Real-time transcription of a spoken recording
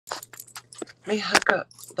me hook up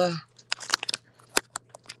the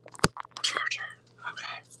charger.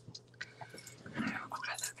 Okay.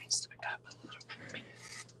 Okay, that needs to be up a little bit.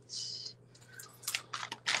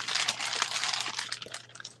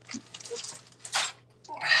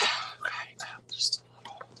 Okay, just a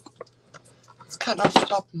little. It's cutting off the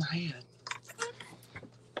top of my head.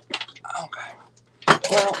 Okay.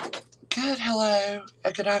 Well, good hello.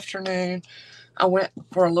 Good afternoon. I went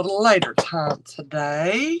for a little later time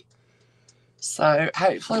today. So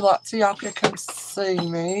hopefully lots of y'all can come see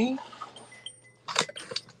me.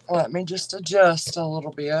 Let me just adjust a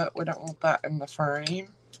little bit. We don't want that in the frame.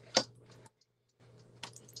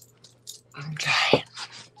 Okay.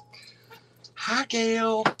 Hi,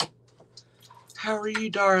 Gail. How are you,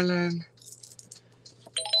 darling?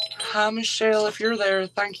 Hi, Michelle. If you're there,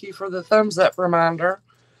 thank you for the thumbs up reminder.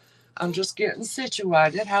 I'm just getting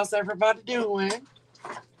situated. How's everybody doing?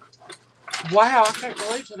 Wow, I can't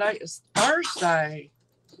believe today is Thursday.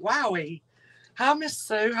 Wowie. Hi, Miss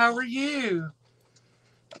Sue. How are you?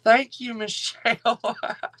 Thank you, Michelle.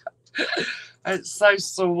 It's so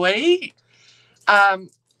sweet. Um,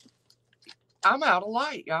 I'm out of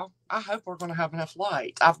light, y'all. I hope we're going to have enough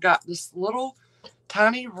light. I've got this little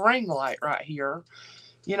tiny ring light right here.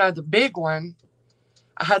 You know, the big one.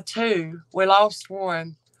 I had two. We lost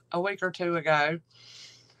one a week or two ago,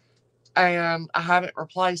 and I haven't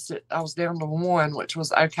replaced it. I was down to one, which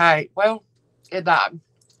was okay. Well, it died.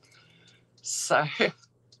 So,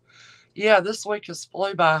 yeah, this week has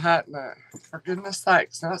flew by, hadn't it? For goodness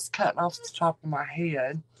sakes, now it's cutting off the top of my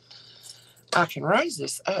head. I can raise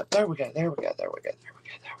this up. There we go. There we go. There we go. There we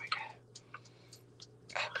go. There we go.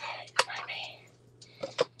 Okay,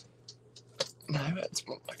 maybe. No, it's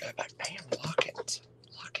wanting to go back down. Lock it.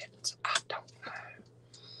 Lock it. I don't know.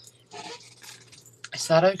 Is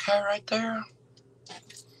that okay right there?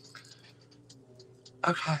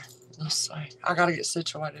 Okay, let's see. I gotta get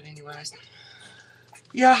situated anyways.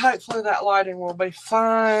 Yeah, hopefully that lighting will be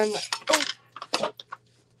fine. Oh.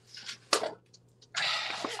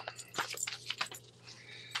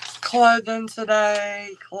 Clothing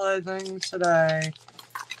today.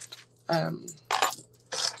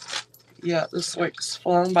 Yeah, this week's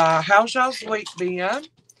flown by. How's y'all's week been?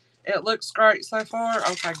 It looks great so far.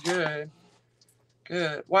 Okay, good.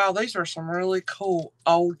 Good. Wow, these are some really cool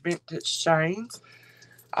old vintage chains.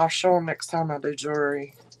 I'll show them next time I do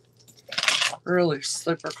jewelry. Really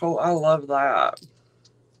super cool. I love that.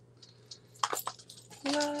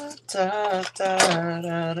 Da, da, da,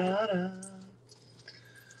 da, da, da.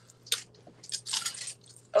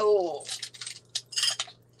 Oh.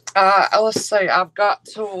 Let's see. I've got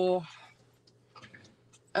till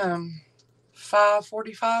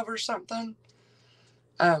 5:45 or something.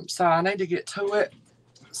 So I need to get to it.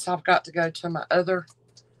 So I've got to go to my other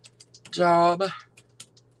job.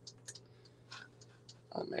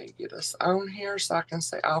 Let me get us on here so I can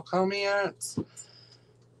see all comments.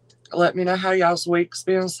 Let me know how y'all's week's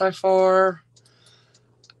been so far.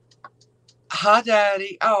 Hi,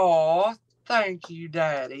 Daddy. Aw, thank you,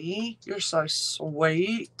 Daddy. You're so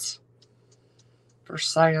sweet for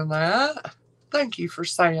saying that. Thank you for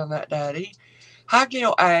saying that, Daddy. Hi,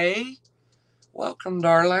 Gail A. Welcome,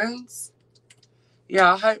 darlings.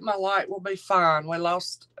 Yeah, I hope my light will be fine.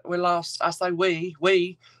 I say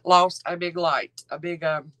we lost a big light. A big,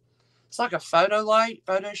 it's like a photo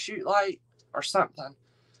shoot light or something.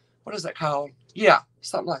 What is it called? Yeah,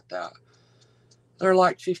 something like that. They're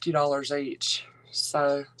like $50 each.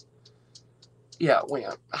 So, yeah, it went.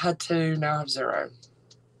 I had two, now I have zero.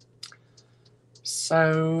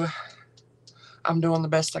 So, I'm doing the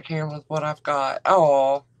best I can with what I've got.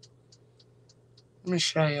 Oh,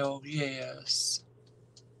 Michelle, yes.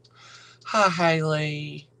 Hi,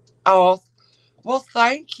 Haley. Oh, well,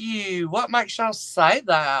 thank you. What makes y'all say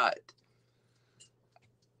that?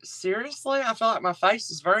 Seriously, I feel like my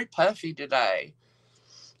face is very puffy today.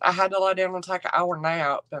 I had to lie down and take an hour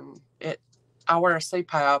nap, and I wear a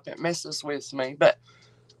CPAP. It messes with me, but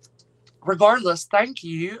regardless, thank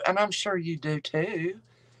you, and I'm sure you do too.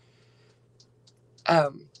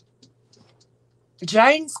 Um,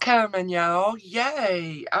 Jane's coming, y'all.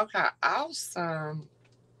 Yay. Okay, awesome.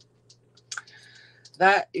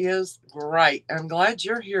 That is great. I'm glad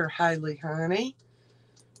you're here, Haley, honey.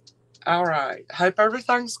 All right. Hope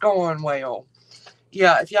everything's going well.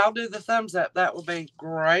 Yeah, if y'all do the thumbs up, that would be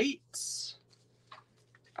great.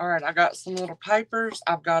 All right, I got some little papers.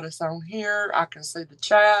 I've got us on here. I can see the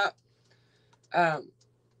chat.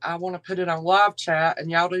 I want to put it on live chat, and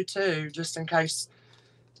y'all do too, just in case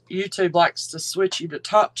YouTube likes to switch you to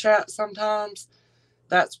top chat sometimes.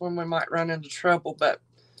 That's when we might run into trouble. But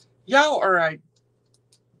y'all are a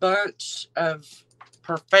bunch of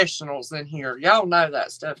professionals in here. Y'all know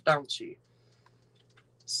that stuff, don't you?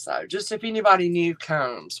 So just if anybody new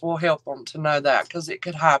comes, we'll help them to know that because it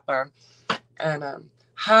could happen. And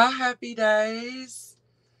hi, happy days.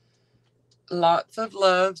 Lots of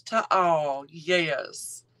love to all.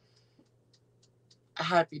 Yes.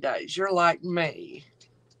 Happy days. You're like me.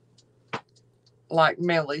 Like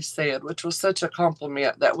Millie said, which was such a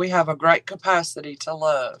compliment, that we have a great capacity to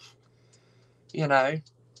love. You know,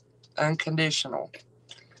 unconditional.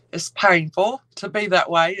 It's painful to be that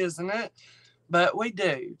way, isn't it? But we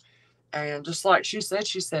do. And just like she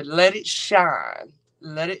said, let it shine.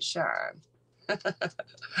 Let it shine.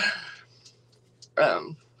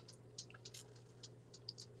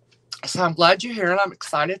 So I'm glad you're here, and I'm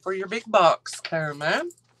excited for your big box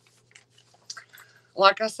coming.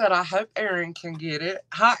 Like I said, I hope Aaron can get it.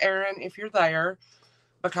 Hi, Aaron, if you're there,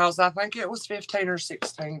 because I think it was 15 or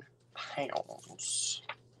 16 pounds.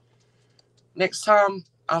 Next time,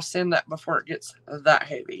 I'll send that before it gets that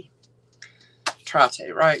heavy. Try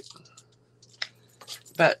to, right?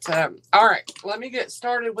 But, all right, let me get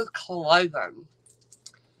started with clothing.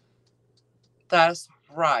 That's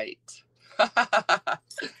right.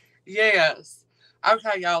 Yes.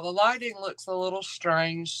 Okay, y'all, the lighting looks a little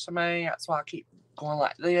strange to me. That's why I keep going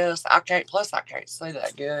like this. I can't see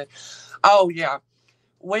that good. Oh, yeah.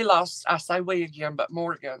 We lost, I say we again, but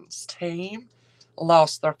Morgan's team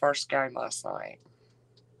lost their first game last night.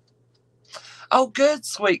 Oh, good,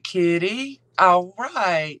 sweet kitty. All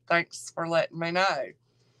right. Thanks for letting me know.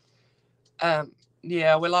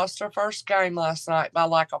 Yeah, we lost our first game last night by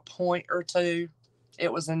like a point or two.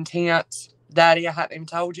 It was intense. Daddy, I hadn't even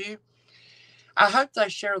told you. I hope they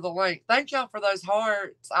share the link. Thank y'all for those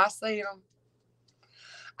hearts. I see them.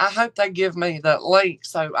 I hope they give me the link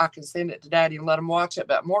so I can send it to Daddy and let him watch it.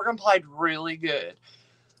 But Morgan played really good.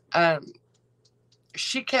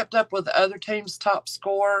 She kept up with the other team's top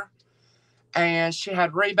score, and she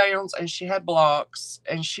had rebounds and she had blocks,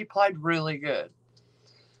 and she played really good.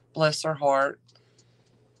 Bless her heart.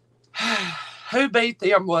 Who beat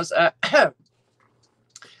them was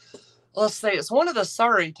let's see, it's one of the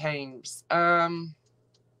Surrey teams.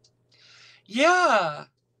 Yeah.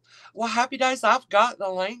 Well, happy days. I've got the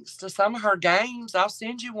links to some of her games. I'll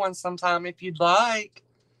send you one sometime if you'd like.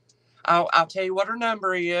 I'll tell you what her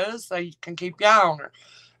number is so you can keep your eye on her.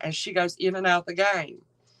 And she goes in and out the game.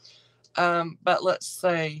 But let's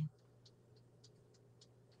see.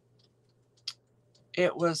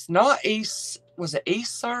 It was not East. Was it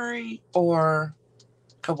East Surrey or?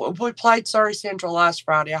 We played Surrey Central last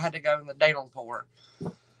Friday. I had to go in the Davenport.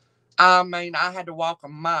 I mean, I had to walk a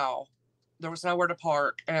mile. There was nowhere to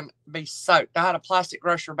park and be soaked. I had a plastic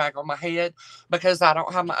grocery bag on my head because I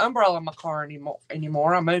don't have my umbrella in my car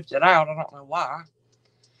anymore. I moved it out. I don't know why.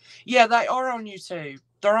 Yeah, they are on YouTube.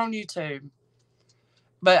 They're on YouTube.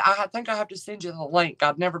 But I think I have to send you the link.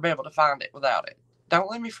 I'd never be able to find it without it. Don't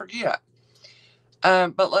let me forget.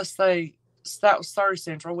 But let's see. That was Surrey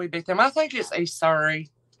Central. We beat them. I think it's East Surrey.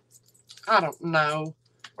 I don't know.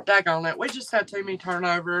 Daggone it. We just had too many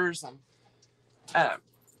turnovers. And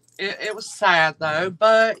it was sad, though.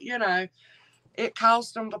 But, you know, it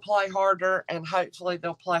caused them to play harder. And hopefully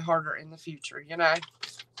they'll play harder in the future, you know.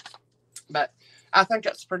 But I think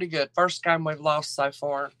that's pretty good. First game we've lost so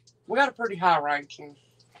far. We got a pretty high ranking.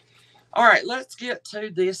 All right, let's get to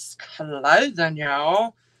this clothing,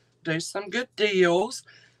 y'all. Do some good deals.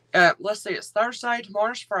 Let's see, it's Thursday,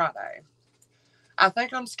 tomorrow's Friday. I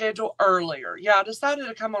think I'm scheduled earlier. Yeah, I decided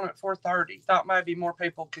to come on at 4:30. Thought maybe more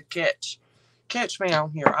people could catch me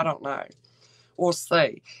on here. I don't know. We'll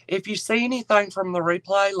see. If you see anything from the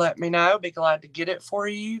replay, let me know. Be glad to get it for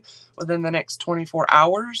you within the next 24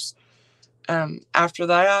 hours. After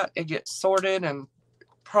that, it gets sorted and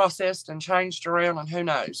processed and changed around, and who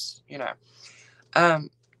knows, you know.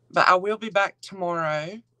 But I will be back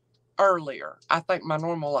tomorrow earlier. I think my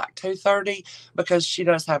normal like 2:30 because she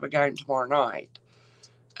does have a game tomorrow night.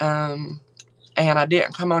 And I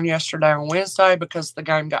didn't come on yesterday on Wednesday because the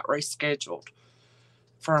game got rescheduled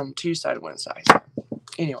from Tuesday to Wednesday. So,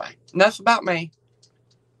 anyway, enough about me.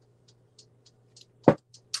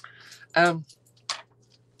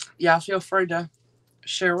 Yeah, feel free to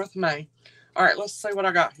share with me. All right, let's see what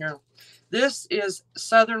I got here. This is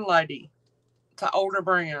Southern Lady. It's an older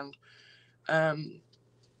brand.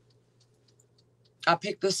 I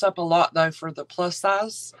picked this up a lot, though, for the plus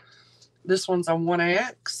size. This one's a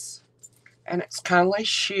 1X, and it's kind of like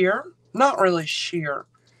sheer. Not really sheer.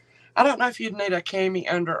 I don't know if you'd need a cami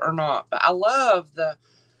under or not, but I love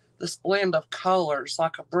this blend of colors,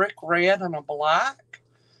 like a brick red and a black.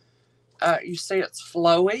 You see it's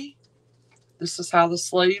flowy. This is how the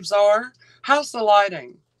sleeves are. How's the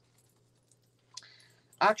lighting?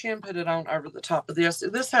 I can put it on over the top of this.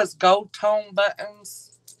 This has gold tone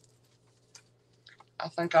buttons. I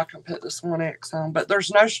think I can put this 1X on, but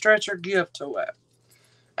there's no stretch or give to it.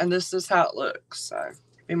 And this is how it looks. So if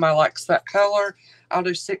anybody likes that color, I'll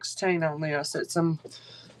do 16 on this. It's in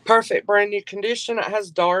perfect brand new condition. It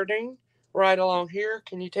has darting right along here.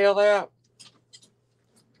 Can you tell that?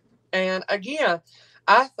 And again,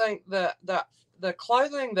 I think that the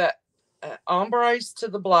clothing that ombres to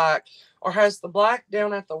the black or has the black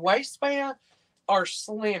down at the waistband are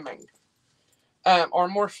slimming or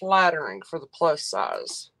more flattering for the plus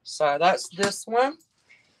size. So that's this one,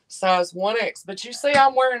 size 1X. But you see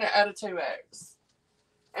I'm wearing it at a 2X.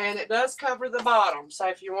 And it does cover the bottom. So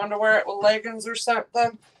if you want to wear it with leggings or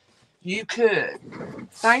something, you could.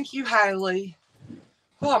 Thank you, Haley.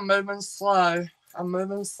 Oh, I'm moving slow. I'm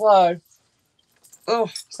moving slow. Oh,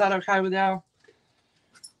 is that okay with y'all?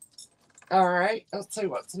 All right, let's see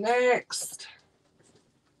what's next.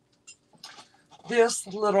 This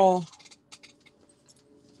little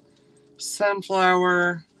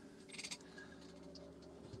sunflower.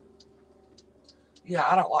 Yeah,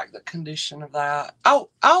 I don't like the condition of that.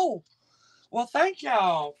 Oh. Well, thank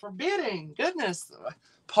y'all for bidding. Goodness,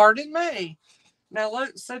 pardon me. Now,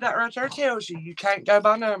 look, see that right there tells you can't go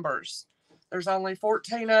by numbers. There's only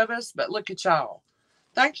 14 of us, but look at y'all.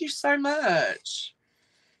 Thank you so much.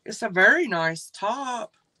 It's a very nice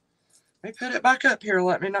top. Let me put it back up here.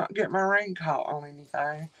 Let me not get my ring caught on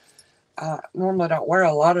anything. I normally don't wear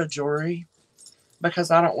a lot of jewelry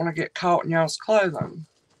because I don't want to get caught in y'all's clothing.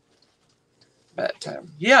 But,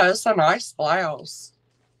 yeah, it's a nice blouse.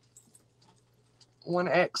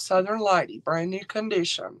 1X Southern Lady, brand new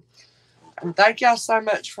condition. And thank y'all so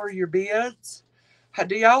much for your bids.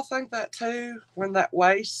 Do y'all think that too? When that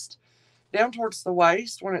waist, down towards the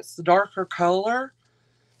waist, when it's the darker color,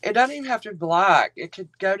 it doesn't even have to be black. It could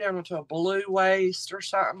go down into a blue waist or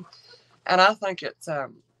something. And I think it's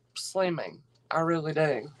slimming. I really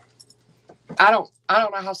do. I don't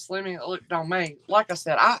know how slimming it looked on me. Like I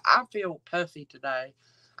said, I feel puffy today.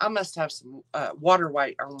 I must have some water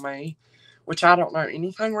weight on me, which I don't know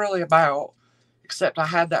anything really about, except I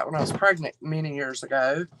had that when I was pregnant many years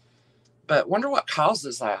ago. But wonder what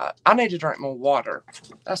causes that. I need to drink more water.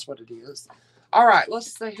 That's what it is. All right,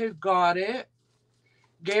 let's see who got it.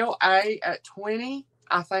 Gail A at 20,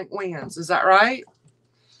 I think wins. Is that right?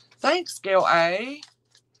 Thanks, Gail A.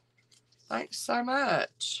 Thanks so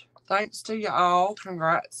much. Thanks to y'all.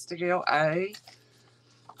 Congrats to Gail A.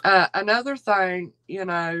 Another thing, you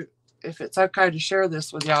know, if it's okay to share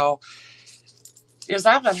this with y'all, is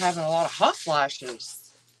I've been having a lot of hot flashes.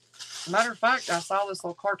 Matter of fact, I saw this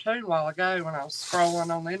little cartoon a while ago when I was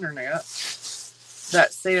scrolling on the internet that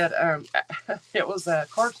said, it was a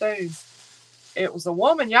cartoon. It was a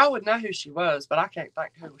woman. Y'all would know who she was, but I can't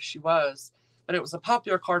think who she was. But it was a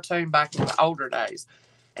popular cartoon back in the older days.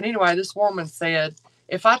 And anyway, this woman said,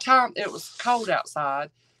 if I timed, it was cold outside,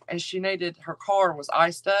 and she needed, her car was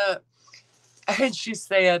iced up. And she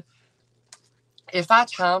said, if I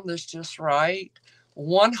time this just right,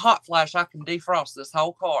 one hot flash, I can defrost this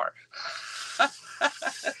whole car.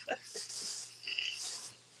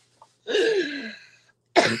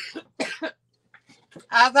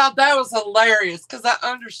 I thought that was hilarious because I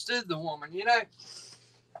understood the woman, you know.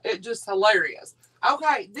 It's just hilarious.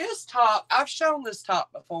 Okay, this top, I've shown this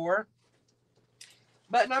top before,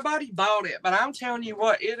 but nobody bought it. But I'm telling you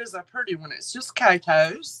what, it is a pretty one. It's just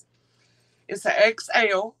Kato's. It's an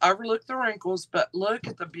XL. Overlook the wrinkles, but look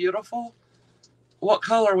at the beautiful, what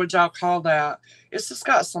color would y'all call that? It's just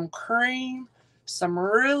got some cream, some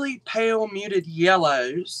really pale muted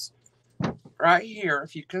yellows right here.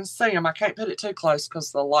 If you can see them, I can't put it too close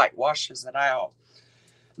because the light washes it out.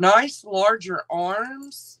 Nice larger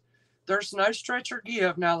arms. There's no stretch or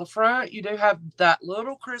give. Now the front, you do have that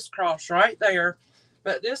little crisscross right there,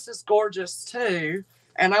 but this is gorgeous too.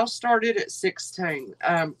 And I'll start it at 16.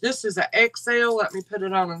 This is an XL. Let me put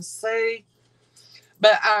it on and see.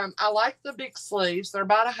 But I like the big sleeves. They're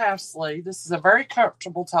about a half sleeve. This is a very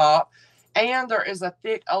comfortable top. And there is a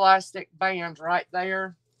thick elastic band right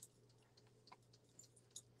there.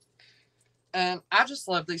 And I just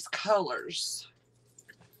love these colors.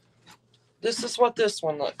 This is what this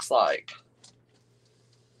one looks like.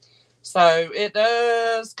 So it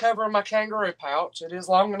does cover my kangaroo pouch. It is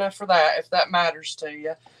long enough for that, if that matters to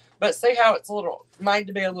you. But see how it's a little made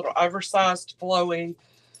to be a little oversized, flowy,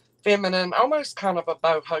 feminine, almost kind of a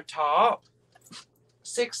boho top.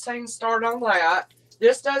 16 start on that.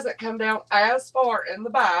 This doesn't come down as far in the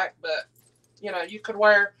back, but you know, you could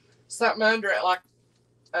wear something under it like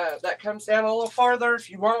that comes down a little farther if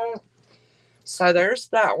you want. So there's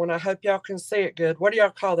that one. I hope y'all can see it good. What do y'all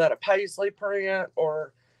call that? A paisley print?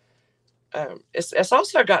 Or it's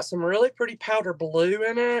also got some really pretty powder blue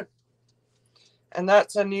in it. And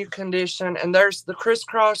that's a new condition. And there's the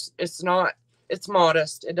crisscross. It's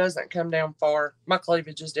modest. It doesn't come down far. My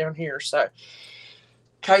cleavage is down here. So in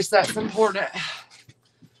case that's important.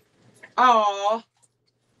 Oh,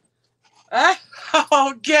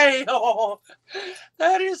 oh, Gail.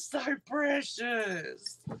 That is so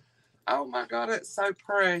precious. Oh my God, it's so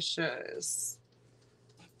precious.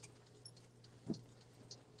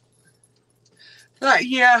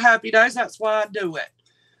 Yeah, Happy Days, that's why I do it.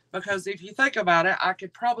 Because if you think about it, I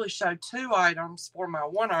could probably show 2 items for my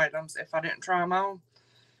 1 items if I didn't try them on,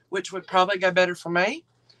 which would probably go better for me,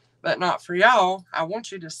 but not for y'all. I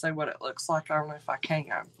want you to see what it looks like on if I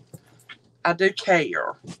can. I do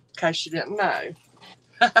care, in case you didn't know.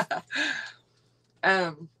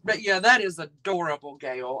 But yeah, that is adorable,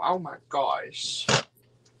 Gail. Oh my gosh.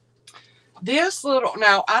 This little,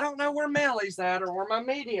 now I don't know where Mellie's at or where my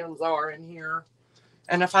mediums are in here.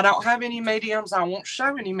 And if I don't have any mediums, I won't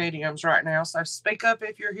show any mediums right now. So speak up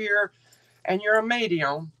if you're here and you're a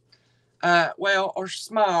medium. Or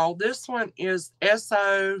small. This one is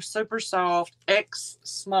SO Super Soft X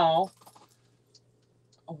Small.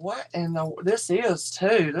 What in the, this is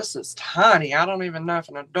too. This is tiny. I don't even know if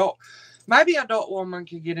an adult, maybe an adult woman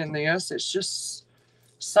could get in this. It's just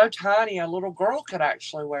so tiny. A little girl could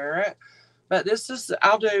actually wear it. But this is,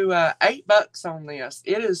 I'll do $8 on this.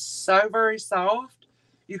 It is so very soft.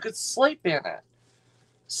 You could sleep in it.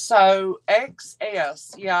 So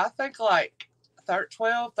XS, yeah, I think like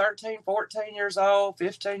 12, 13, 14 years old,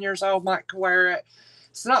 15 years old might wear it.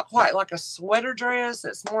 It's not quite like a sweater dress.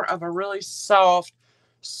 It's more of a really soft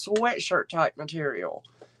sweatshirt type material.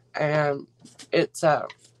 And it's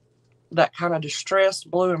that kind of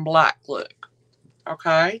distressed blue and black look.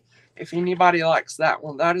 Okay? If anybody likes that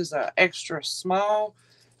one, that is an extra small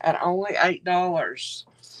at only $8.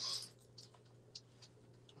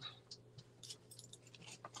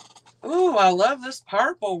 Ooh, I love this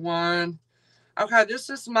purple one. Okay, this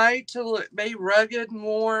is made to be rugged and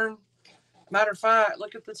worn. Matter of fact,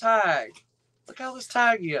 look at the tag. Look how this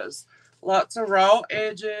tag is. Lots of raw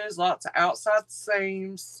edges, lots of outside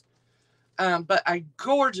seams. But a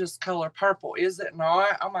gorgeous color purple, is it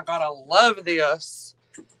not? Oh my God, I love this.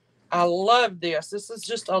 I love this. This is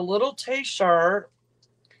just a little t-shirt.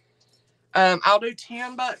 I'll do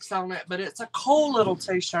 $10 on it, but it's a cool little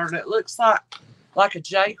t-shirt. It looks like a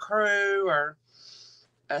J. Crew or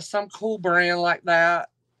some cool brand like that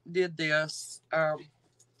did this.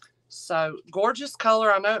 So gorgeous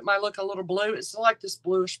color. I know it might look a little blue. It's like this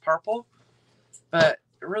bluish purple, but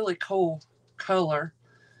really cool color.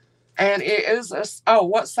 And it is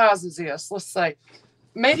what size is this? Let's see.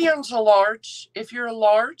 Medium to large. If you're a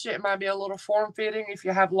large, it might be a little form-fitting if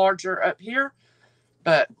you have larger up here.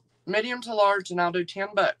 But medium to large, and I'll do $10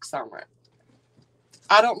 on it.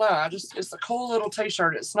 I don't know. It's a cool little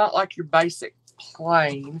t-shirt. It's not like your basic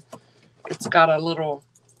plain. It's got a little,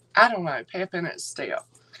 I don't know, pep in it still.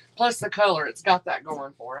 Plus the color, it's got that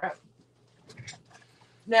going for it.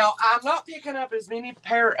 Now, I'm not picking up as many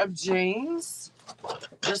pair of jeans,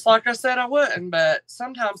 just like I said I wouldn't, but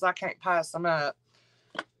sometimes I can't pass them up.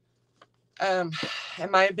 And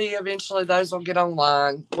maybe eventually those will get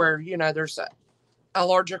online where, you know, there's a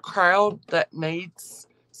larger crowd that needs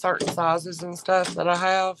certain sizes and stuff that I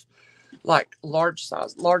have, like larger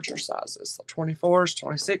sizes, 24s,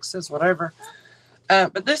 26s, whatever.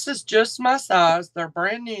 But this is just my size. They're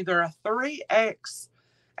brand new. They're a 3X,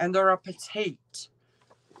 and they're a petite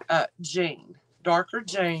jean, darker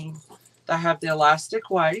jean. They have the elastic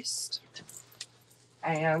waist,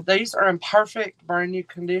 and these are in perfect brand new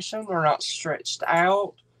condition. They're not stretched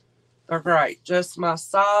out. They're great. Just my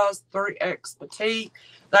size, 3X petite.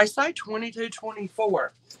 They say 22,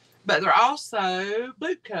 24, but they're also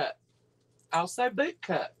boot cut.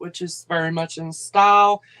 Which is very much in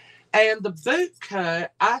style. And the boot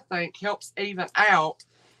cut, I think, helps even out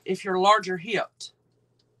if you're larger hipped.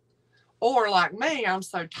 Or like me, I'm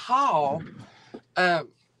so tall. I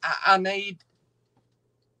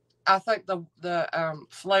think the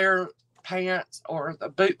flare pants or the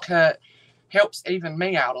boot cut helps even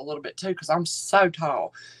me out a little bit too, because I'm so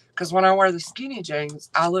tall. Because when I wear the skinny jeans,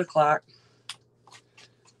 I look like,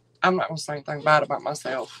 I'm not going to say anything bad about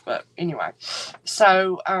myself, but anyway.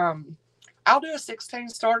 So, I'll do a 16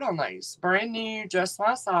 start on these. Brand new, just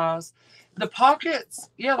my size. The pockets,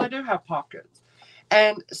 yeah, they do have pockets.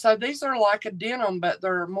 And so these are like a denim, but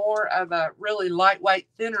they're more of a really lightweight,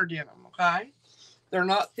 thinner denim, okay? They're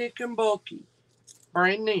not thick and bulky.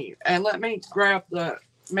 Brand new. And let me grab the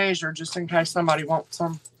measure just in case somebody wants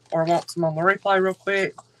them. or wants them on the replay real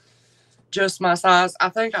quick, just my size. I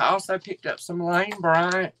think I also picked up some Lane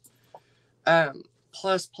Bryant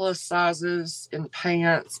plus sizes in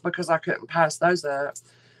pants because I couldn't pass those up.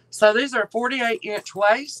 So these are 48-inch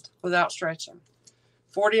waist without stretching.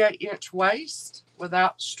 48-inch waist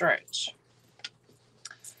without stretch.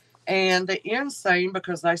 And the inseam,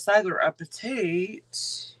 because they say they're a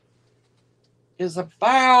petite, is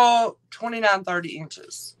about 29, 30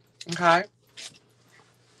 inches. Okay.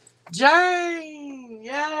 Jane!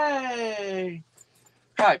 Yay!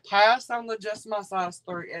 Okay, pass on the just my size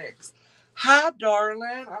 3X. Hi,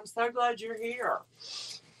 darling. I'm so glad you're here.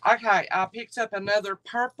 Okay, I picked up another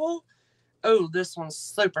purple. Oh, this one's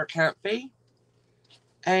super comfy.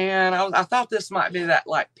 And I thought this might be that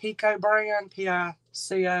like Pico brand, Pico,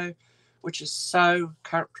 which is so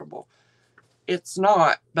comfortable. It's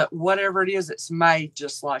not, but whatever it is, it's made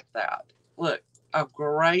just like that. Look, a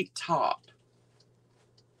great top.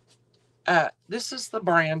 This is the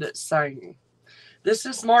brand it's saying. This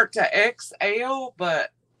is marked to XL,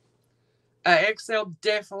 but XL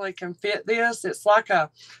definitely can fit this. It's like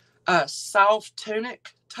a soft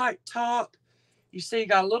tunic type top. You see, you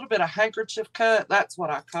got a little bit of handkerchief cut. That's what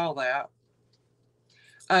I call that.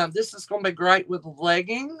 This is going to be great with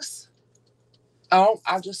leggings. Oh,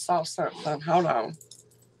 I just saw something. Hold on.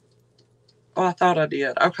 Oh, I thought I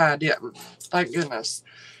did. Okay, I didn't. Thank goodness.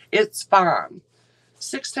 It's fine.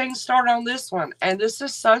 16 start on this one. And this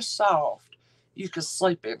is so soft. You could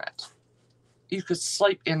sleep in it. You could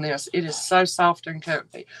sleep in this. It is so soft and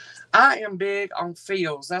comfy. I am big on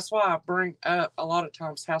feels. That's why I bring up a lot of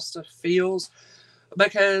times how stuff feels.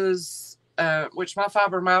 Because, which my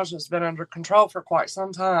fibromyalgia has been under control for quite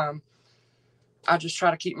some time. I just try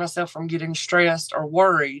to keep myself from getting stressed or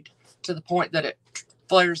worried to the point that it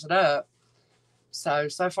flares it up. So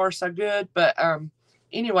far so good. But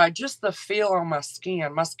anyway, just the feel on my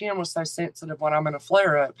skin. My skin was so sensitive when I'm in a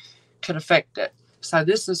flare-up, could affect it. So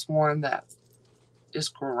this is one that is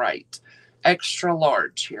great. Extra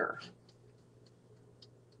large here.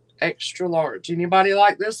 Extra large. Anybody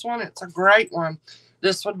like this one? It's a great one.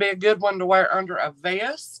 This would be a good one to wear under a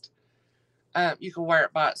vest. You can wear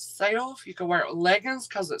it by itself. You can wear it with leggings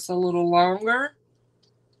because it's a little longer.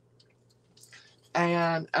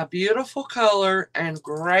 And a beautiful color and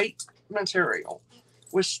great material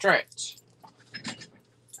with stretch.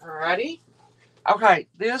 Alrighty. Okay,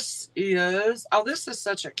 this is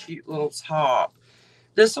such a cute little top.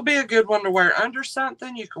 This will be a good one to wear under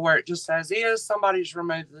something. You can wear it just as is. Somebody's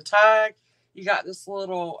removed the tag. You got this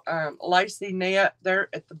little lacy net there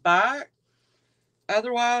at the back.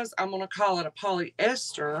 Otherwise, I'm going to call it a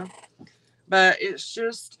polyester. But it's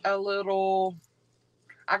just a little,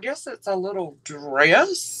 I guess it's a little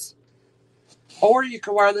dress. Or you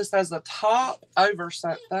can wear this as a top over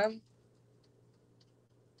something.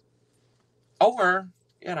 Or,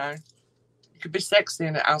 you know, you could be sexy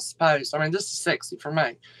in it, I suppose. I mean, this is sexy for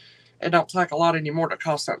me. It don't take a lot anymore to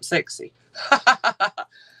call something sexy.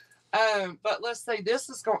 But let's see. This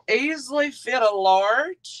is going to easily fit a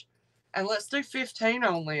large. And let's do 15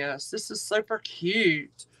 on this. This is super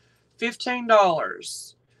cute.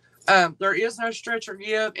 $15. There is no stretch or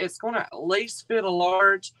give. It's going to at least fit a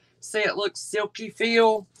large. See, it looks silky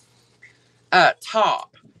feel.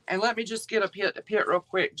 Top. And let me just get a pit to pit real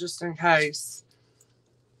quick just in case.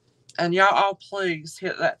 And y'all all please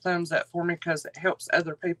hit that thumbs up for me because it helps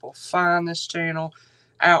other people find this channel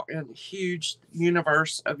out in the huge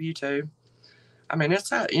universe of YouTube. I mean,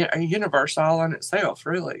 it's a universe all in itself,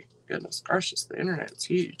 really. Goodness gracious, the internet's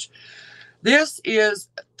huge. This is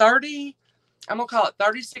 30, I'm going to call it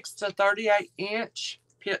 36 to 38 inch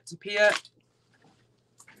pit to pit.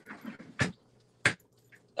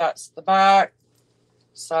 That's the back.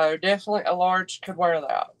 So definitely a large could wear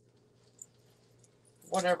that.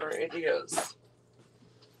 Whatever it is.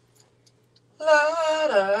 La,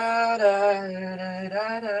 da, da, da,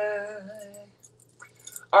 da, da.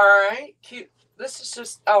 All right, cute. This is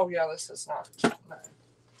just, oh yeah, this is not.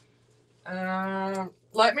 No.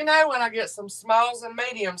 Let me know when I get some smalls and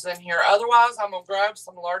mediums in here. Otherwise, I'm going to grab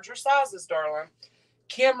some larger sizes, darling.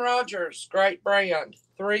 Kim Rogers, great brand,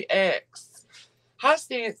 3X. Hi,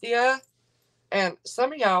 Cynthia. And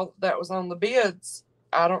some of y'all that was on the bids,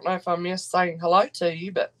 I don't know if I missed saying hello to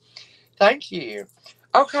you, but thank you.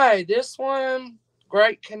 Okay, this one,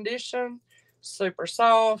 great condition, super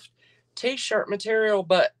soft, t-shirt material,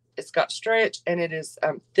 but it's got stretch and it is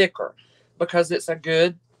thicker because it's a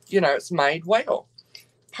good, it's made well.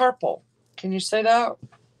 Purple. Can you see that?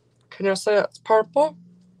 Can you see it's purple?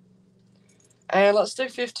 And let's do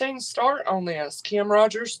 15 start on this. Kim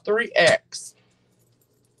Rogers 3X.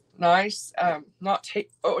 Nice. What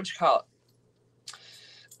would you call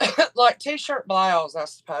like t-shirt blouse, I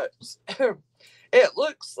suppose. It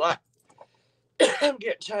looks like I'm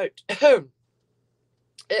getting choked. You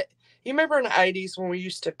remember in the 80s when we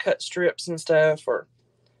used to cut strips and stuff, or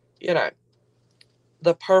you know,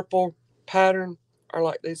 the purple pattern are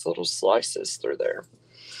like these little slices through there.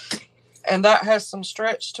 And that has some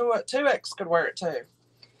stretch to it. 2X could wear it too.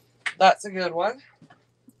 That's a good one.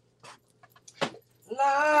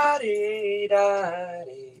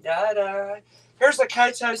 La-dee-da-dee-da-da. Here's a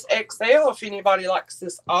Kotos XL if anybody likes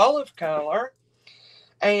this olive color.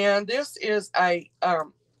 And this is a, I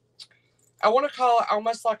want to call it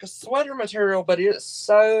almost like a sweater material, but it's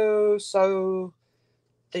so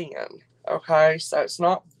thin. Okay, so it's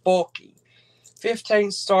not bulky.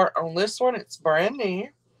 15 start on this one. It's brand new.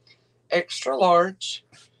 Extra large.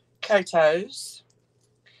 Kotos.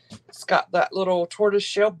 It's got that little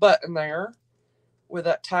tortoiseshell button there with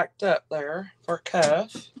that tacked up there for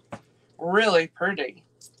cuff. Really pretty.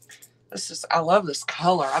 I love this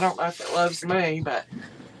color. I don't know if it loves me, but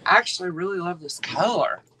I actually really love this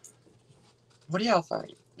color. What do y'all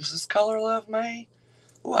think? Does this color love me?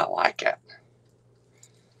 Oh, I like it.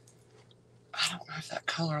 I don't know if that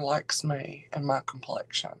color likes me and my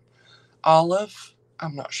complexion. Olive?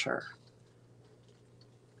 I'm not sure.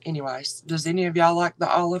 Anyways, does any of y'all like the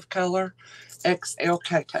olive color? XL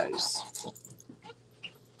Kotos.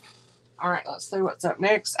 Alright, let's see what's up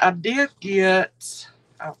next. I did get...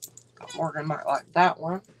 Oh, Morgan might like that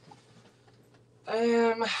one.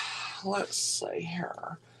 Let's see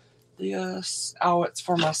here. This... Oh, it's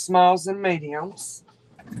for my smalls and mediums.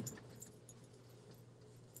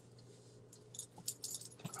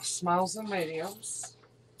 Smalls and mediums.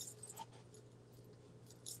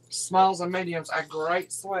 Smalls and mediums, a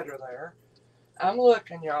great sweater there. I'm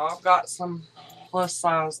looking, y'all. I've got some plus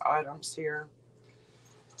size items here.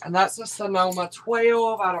 And that's a Sonoma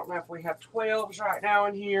 12. I don't know if we have 12s right now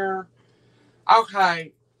in here.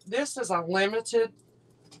 Okay, this is a limited.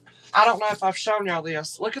 I don't know if I've shown y'all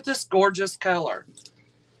this. Look at this gorgeous color.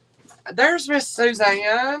 There's Miss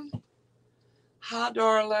Suzanne. Hi,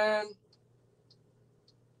 darling.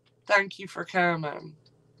 Thank you for coming.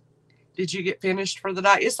 Did you get finished for the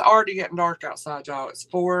day? It's already getting dark outside, y'all. It's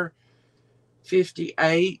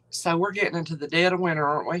 4:58. So we're getting into the dead of winter,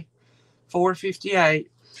 aren't we? 4:58.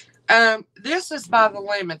 This is by the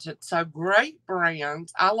Limited. So great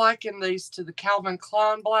brands. I liken these to the Calvin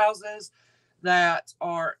Klein blouses that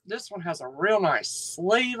are, this one has a real nice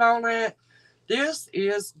sleeve on it. This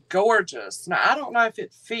is gorgeous. Now, I don't know if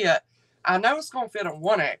it fit. I know it's going to fit a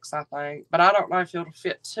 1X, I think, but I don't know if it'll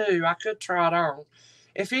fit 2. I could try it on.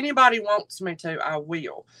 If anybody wants me to, I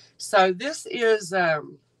will. So this is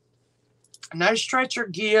no stretch or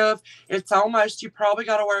give. It's almost, you probably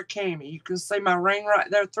got to wear a cami. You can see my ring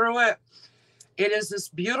right there through it. It is this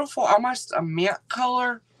beautiful, almost a mint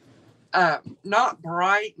color. Not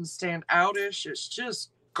bright and stand outish. It's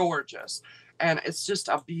just gorgeous. And it's just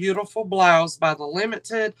a beautiful blouse by the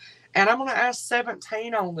Limited. And I'm going to ask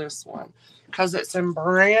 17 on this one because it's in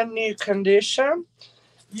brand new condition.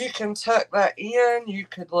 You can tuck that in. You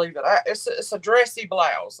could leave it out. It's a dressy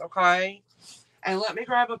blouse, okay? And let me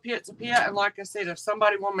grab a pizza pit. And like I said, if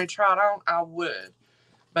somebody wanted me to try it on, I would.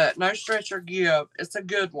 But no stretch or give. It's a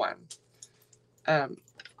good one.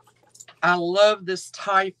 I love this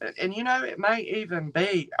type. And, you know, it may even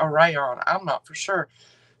be a rayon. I'm not for sure.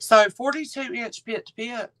 So, 42-inch pit to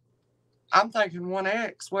pit. I'm thinking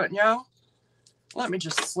 1X, wouldn't y'all? Let me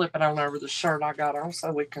just slip it on over the shirt I got on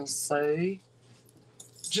so we can see.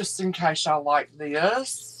 Just in case y'all like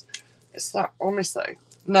this. It's not, let me see.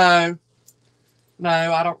 No,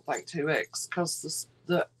 I don't think 2X because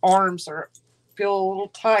the arms feel a little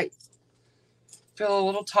tight. Feel a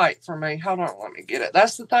little tight for me. Hold on, let me get it.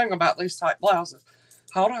 That's the thing about these tight blouses.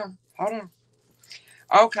 Hold on.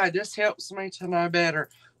 Okay, this helps me to know better.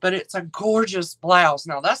 But it's a gorgeous blouse.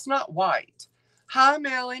 Now, that's not white. Hi,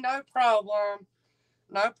 Millie. No problem.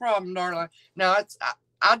 No problem, darling. Now,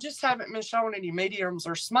 I just haven't been showing any mediums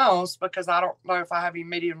or smalls because I don't know if I have any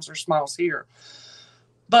mediums or smalls here.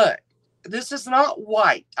 But this is not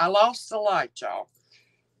white. I lost the light, y'all.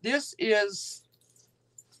 This is...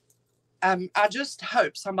 I just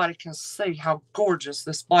hope somebody can see how gorgeous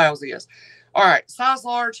this blouse is. All right, size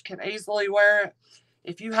large, can easily wear it.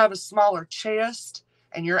 If you have a smaller chest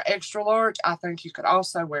and you're extra large, I think you could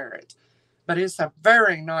also wear it. But it's a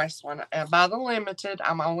very nice one. And by the Limited,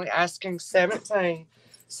 I'm only asking 17.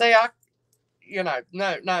 See,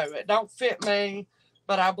 no, it don't fit me,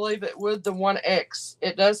 but I believe it would the 1X.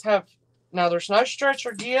 It does have, now there's no stretch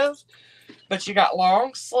or give, but you got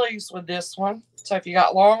long sleeves with this one. So if you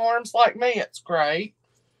got long arms like me, it's great.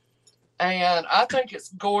 And I think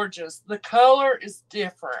it's gorgeous. The color is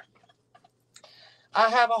different. I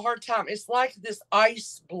have a hard time. It's like this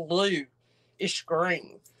ice blue-ish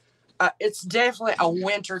green. It's definitely a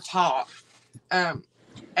winter top. And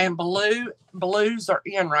blues are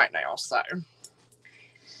in right now. So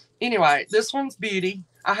anyway, this one's beauty.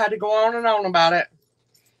 I had to go on and on about it.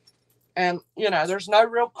 And, there's no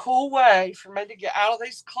real cool way for me to get out of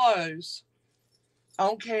these clothes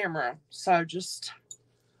on camera. So just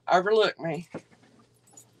overlook me.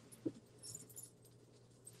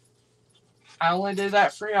 I only do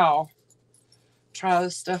that for y'all. Try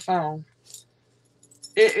this stuff on.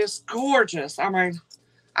 It is gorgeous. I mean,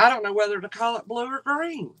 I don't know whether to call it blue or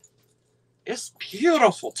green. It's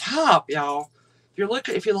beautiful top, y'all.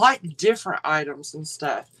 If you like different items and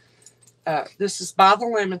stuff, this is by the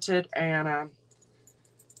Limited, and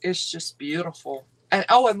it's just beautiful. And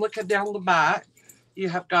looking down the back, you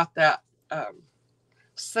have got that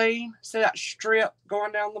see that strip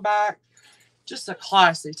going down the back. Just a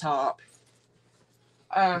classy top.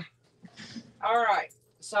 All right.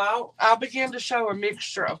 So I'll begin to show a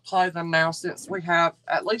mixture of clothing now, since we have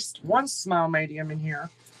at least one small medium in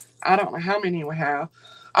here. I don't know how many we have.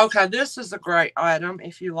 Okay, this is a great item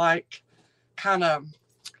if you like kind of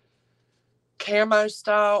camo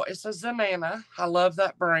style. It's a Zanana. I love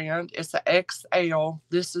that brand. It's an XL.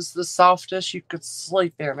 This is the softest. You could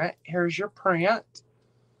sleep in it. Here's your print.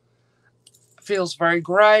 Feels very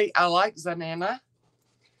great. I like Zanana.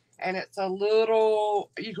 And it's a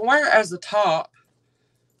little, you can wear it as a top,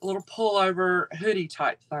 a little pullover hoodie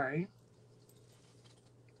type thing.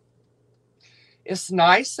 It's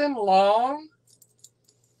nice and long.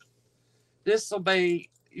 This will be,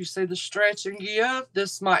 you see the stretch and give.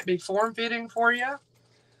 This might be form-fitting for you.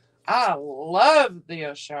 I love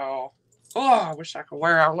this, y'all. Oh, I wish I could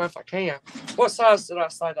wear it. I don't know if I can. What size did I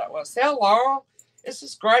say that was? See how long? It's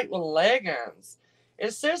just great with leggings.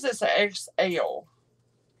 It says it's an XL.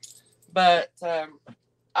 But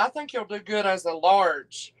I think you'll do good as a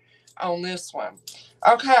large on this one.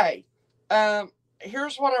 Okay.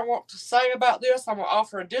 Here's what I want to say about this. I'm going to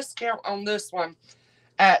offer a discount on this one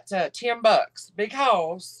at $10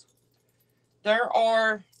 because there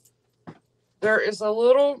is a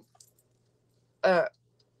little,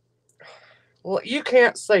 well, you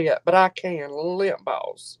can't see it, but I can, lint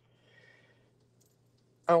balls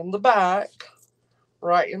on the back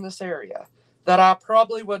right in this area that I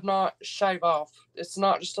probably would not shave off. It's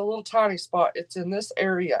not just a little tiny spot. It's in this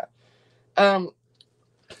area. I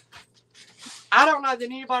don't know that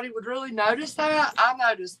anybody would really notice that. I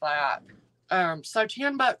noticed that. So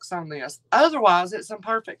 $10 on this. Otherwise, it's in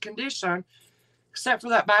perfect condition, except for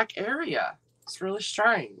that back area. It's really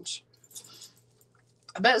strange.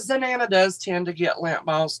 I bet Zanana does tend to get lint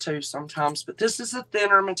balls too sometimes, but this is a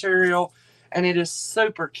thinner material, and it is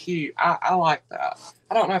super cute. I like that.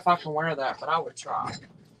 I don't know if I can wear that, but I would try.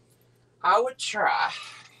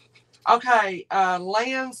 Okay,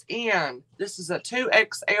 Lands' End. This is a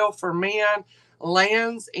 2XL for men.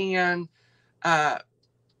 Lands' End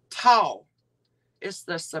tall. It's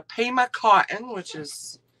the Supima cotton, which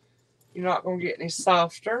is, you're not going to get any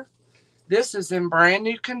softer. This is in brand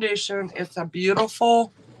new condition. It's a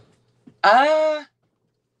beautiful,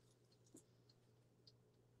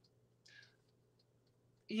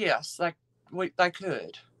 yes, they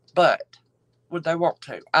could, but would they want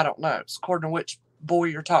to? I don't know. It's according to which boy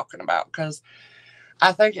you're talking about, because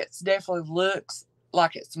I think it definitely looks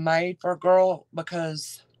like it's made for a girl,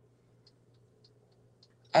 because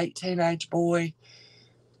 18-age boy.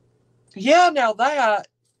 Yeah, now that,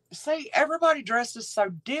 see, everybody dresses so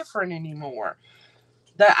different anymore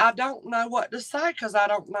that I don't know what to say, because I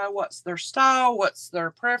don't know what's their style, what's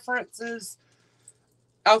their preferences.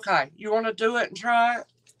 Okay, you want to do it and try it?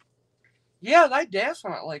 Yeah, they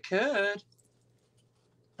definitely could.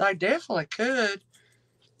 They definitely could.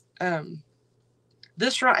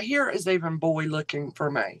 This right here is even boy looking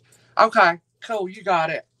for me. Okay, cool, you got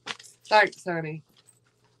it. Thanks, honey.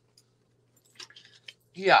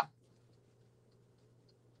 Yeah.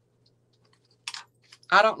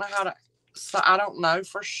 I don't know how to, so I don't know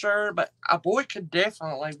for sure, but a boy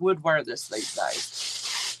would wear this these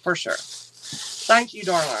days. For sure. Thank you,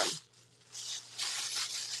 darling.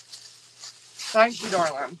 Thank you,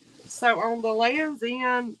 darling. So on the Lands'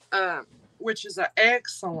 End, which is an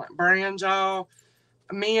excellent brand, y'all,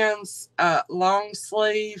 men's long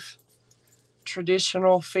sleeve,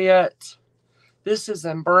 traditional fit. This is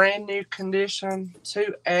in brand new condition,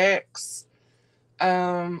 2X.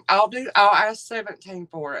 I'll ask $17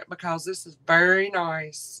 for it, because this is very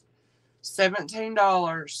nice.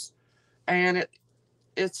 $17, and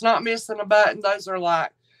it's not missing a button. Those are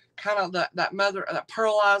like kind of that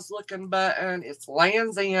pearlized looking button. It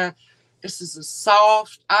lands in. This is a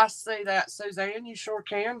soft. I see that, Suzanne. You sure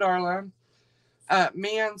can, darling.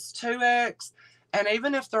 Men's 2X. And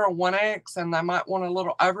even if they're a 1X and they might want a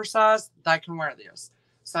little oversized, they can wear this.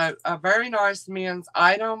 So a very nice men's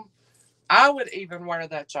item. I would even wear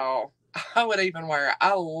that, y'all. I would even wear it.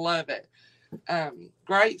 I love it.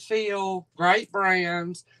 Great feel, great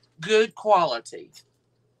brands, good quality.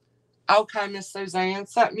 Okay, Miss Suzanne,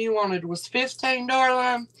 something you wanted was $15,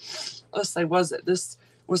 darling. Let's see, was it this?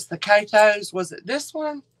 Was the Cato's? Was it this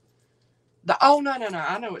one? No.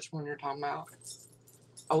 I know which one you're talking about.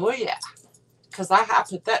 Oh, yeah. Because I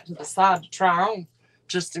put that to the side to try on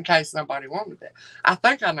just in case nobody wanted it. I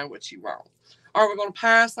think I know what you want. Are we going to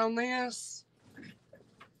pass on this?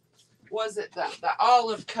 Was it the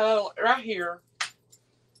olive color right here?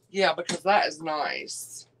 Yeah, because that is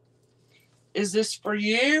nice. Is this for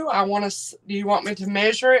you? Do you want me to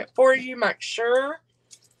measure it for you, make sure?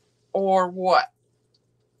 Or what?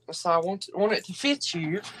 So I want it to fit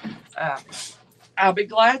you. I'll be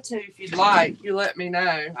glad to if you'd like. You let me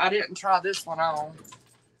know. I didn't try this one on.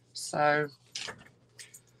 So,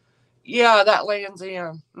 yeah, that lands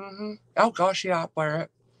in. Oh, gosh, yeah, I'll wear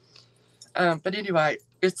it. But anyway,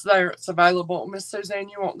 it's there. It's available. Miss Suzanne,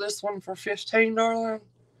 you want this one for $15, darling?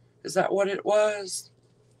 Is that what it was?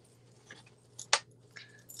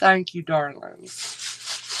 Thank you, darling.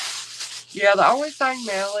 Yeah, the only thing,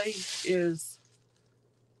 Melly, is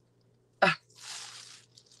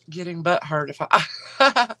getting butt hurt if I...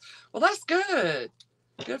 Well, that's good.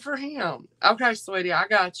 Good for him. Okay, sweetie, I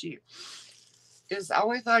got you. Is the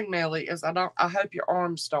only thing, Melly, is I hope your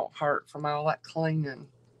arms don't hurt from all that cleaning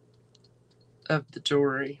of the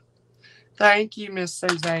jewelry. Thank you, Miss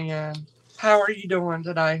Suzanne. How are you doing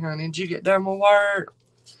today, honey? Did you get done with work?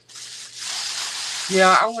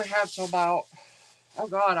 Yeah, I only have till about, oh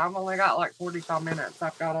God, I've only got like 45 minutes.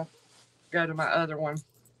 I've got to go to my other one.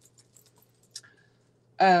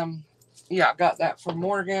 Yeah, I got that from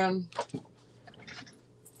Morgan.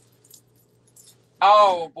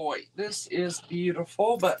 Oh boy, this is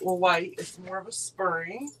beautiful, but we'll wait. It's more of a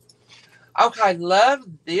spring. Okay, love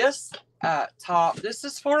this top. This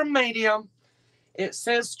is for a medium. It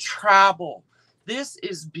says tribal. This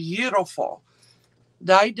is beautiful.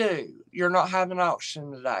 They do. You're not having an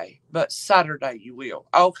auction today, but Saturday you will.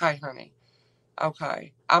 Okay, honey.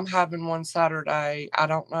 Okay. I'm having one Saturday. I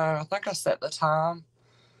don't know. I think I set the time.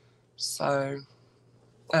 So,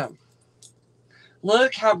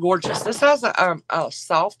 look how gorgeous. This has a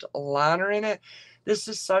soft liner in it. This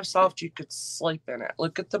is so soft you could sleep in it.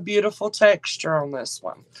 Look at the beautiful texture on this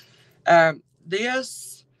one.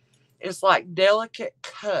 This is like delicate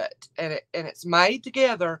cut, and it's made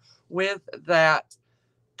together with that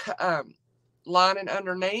lining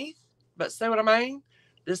underneath. But see what I mean?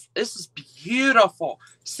 This is beautiful.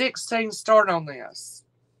 16 start on this.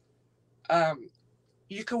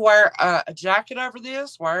 You can wear a jacket over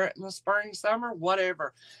this, wear it in the spring, summer,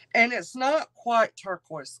 whatever. And it's not quite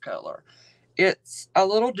turquoise color. It's a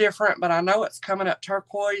little different, but I know it's coming up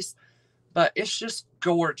turquoise. But it's just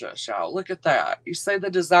gorgeous, y'all. Look at that. You see the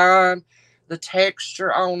design, the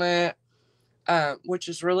texture on it, which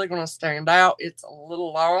is really going to stand out. It's a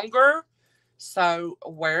little longer, so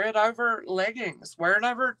wear it over leggings. Wear it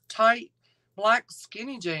over tight black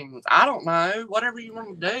skinny jeans. I don't know, whatever you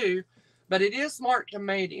want to do. But it is marked a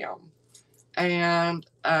medium. And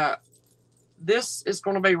this is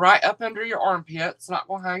going to be right up under your armpit. It's not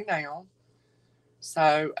going to hang down.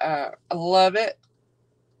 So I love it.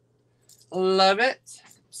 Love it.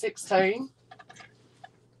 16.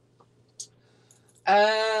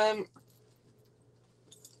 I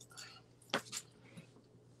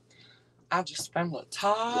just found a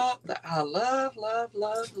top that I love, love,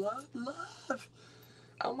 love, love, love.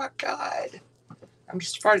 Oh my God. I'm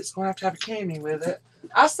just afraid it's going to have a cami with it.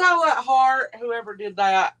 I saw that heart, whoever did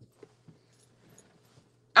that.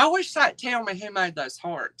 I wish they'd tell me who made those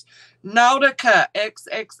hearts. Nautica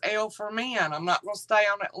XXL for men. I'm not going to stay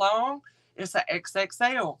on it long. It's an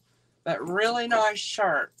XXL. But really nice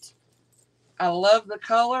shirt. I love the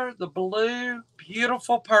color, the blue,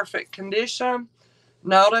 beautiful, perfect condition.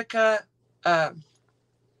 Nautica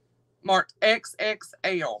marked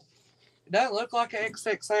XXL. It doesn't look like an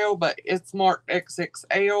XXL, but it's marked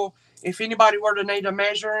XXL. If anybody were to need to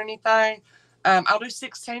measure anything, I'll do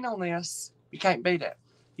 16 on this. You can't beat it.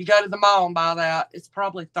 You go to the mall and buy that, it's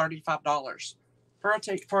probably $35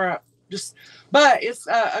 but it's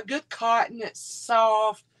a good cotton. It's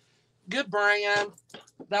soft, good brand.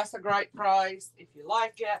 That's a great price if you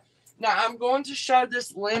like it. Now I'm going to show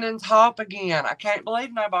this linen top again. I can't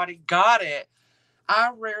believe nobody got it.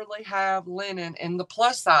 I rarely have linen in the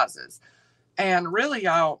plus sizes. And really,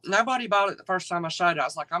 y'all, nobody bought it the first time I showed it. I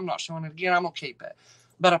was like, I'm not showing it again. I'm going to keep it.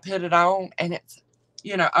 But I put it on, and it's,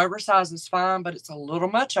 oversized is fine, but it's a little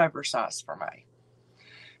much oversized for me.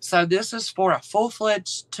 So this is for a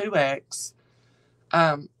full-fledged 2X,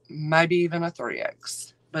 maybe even a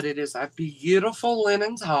 3X. But it is a beautiful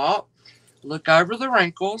linen top. Look over the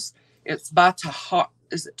wrinkles. It's by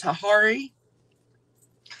Tahari?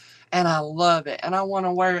 And I love it. And I want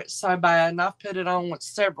to wear it so bad. And I've put it on with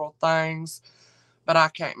several things, but I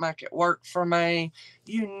can't make it work for me.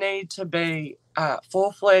 You need to be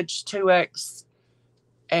full-fledged 2X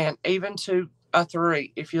and even to a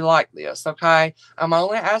 3 if you like this, okay? I'm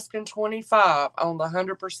only asking $25 on the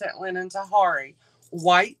 100% linen Tahari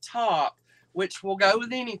white top, which will go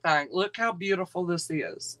with anything. Look how beautiful this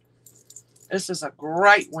is. This is a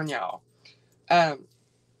great one, y'all.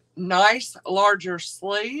 Nice larger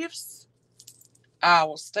sleeves. I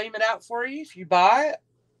will steam it out for you if you buy it.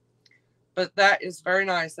 But that is very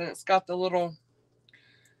nice. And it's got the little,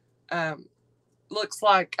 looks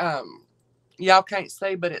like, y'all can't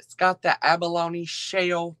see, but it's got that abalone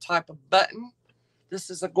shell type of button. This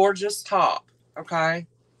is a gorgeous top, okay?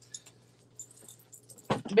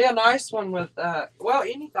 It'd be a nice one with, well,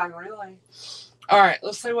 anything really. All right,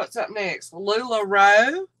 let's see what's up next.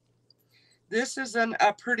 LuLaRoe. This is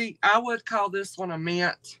a pretty, I would call this one a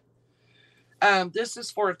mint. This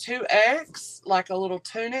is for a 2X, like a little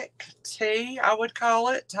tunic tee, I would call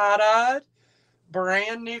it, tie-dyed.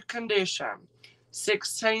 Brand new condition.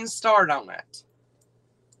 16 start on it.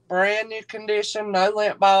 Brand new condition, no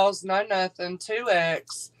lint balls, no nothing.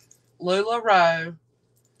 2X, LuLaRoe.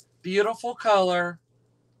 Beautiful color.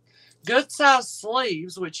 Good size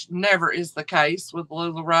sleeves, which never is the case with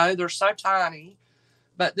LuLaRoe. They're so tiny.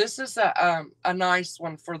 But this is a nice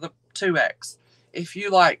one for the 2X. If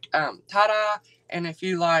you like tie-dye and if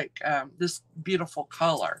you like this beautiful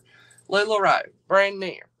color. LuLaRoe, brand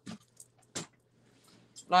new.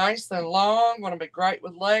 Nice and long. Going to be great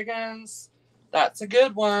with leggings. That's a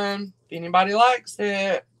good one. If anybody likes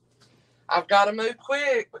it. I've got to move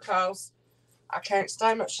quick because I can't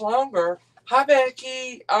stay much longer. Hi,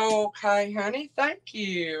 Becky. Okay, honey. Thank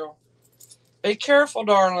you. Be careful,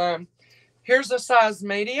 darling. Here's a size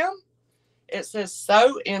medium. It says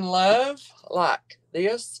 "so in love," like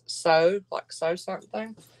this. So, like so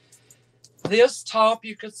something. This top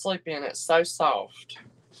you could sleep in. It's so soft.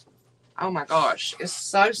 Oh my gosh. It's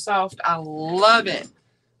so soft. I love it.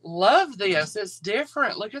 Love this. It's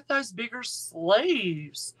different. Look at those bigger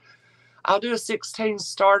sleeves. I'll do a 16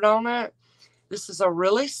 start on it. This is a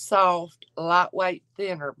really soft, lightweight,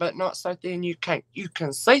 thinner, but not so thin you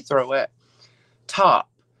can see through it top.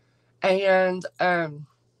 And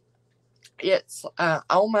it's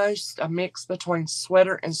almost a mix between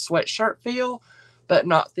sweater and sweatshirt feel, but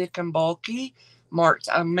not thick and bulky. Marked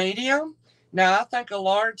a medium. Now, I think a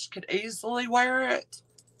large could easily wear it.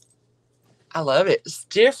 I love it. It's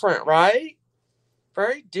different, right?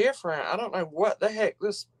 Very different. I don't know what the heck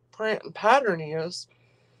this print and pattern is,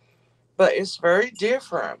 but it's very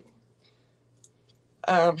different.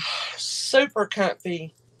 Super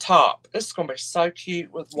comfy top. This is going to be so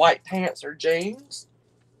cute with white pants or jeans.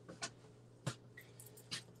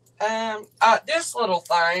 This little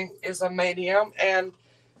thing is a medium, and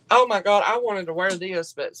oh my God, I wanted to wear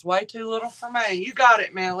this, but it's way too little for me. You got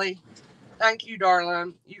it, Millie. Thank you,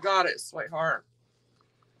 darling. You got it, sweetheart.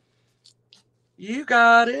 You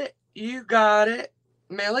got it. You got it.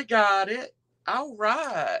 Millie got it. All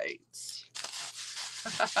right.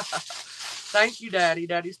 Thank you, Daddy.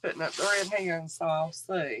 Daddy's putting up the red hands, so I'll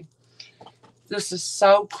see. This is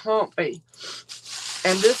so comfy.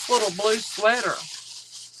 And this little blue sweater,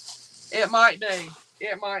 it might be.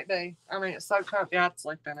 It might be. I mean, it's so comfy, I'd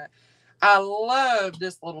sleep in it. I love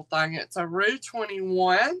this little thing. It's a Rue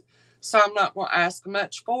 21, so I'm not going to ask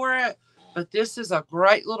much for it. But this is a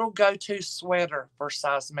great little go-to sweater for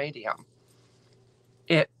size medium.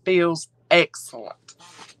 It feels excellent.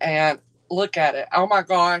 And look at it. Oh, my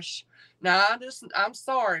gosh. Now, I'm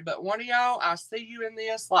sorry, but one of y'all, I see you in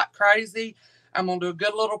this like crazy. I'm going to do a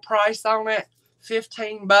good little price on it.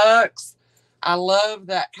 $15. I love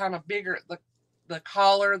that kind of bigger, the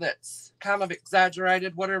collar that's kind of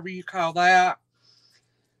exaggerated, whatever you call that.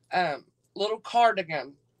 Little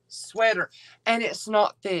cardigan sweater, and it's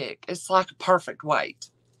not thick. It's like a perfect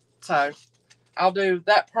weight. So I'll do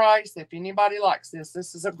that price if anybody likes this.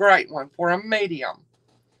 This is a great one for a medium.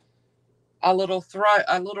 A little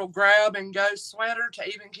grab and go sweater to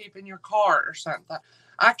even keep in your car or something.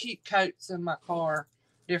 I keep coats in my car,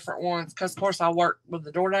 different ones, because of course I work with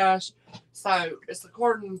the DoorDash, so it's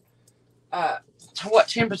according to what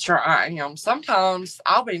temperature I am. Sometimes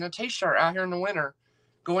I'll be in a t-shirt out here in the winter,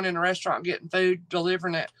 going in a restaurant, getting food,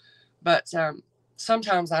 delivering it. But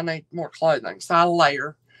sometimes I need more clothing, so I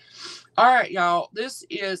layer. All right, y'all. This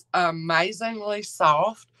is amazingly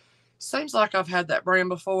soft. Seems like I've had that brand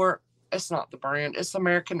before. It's not the brand. It's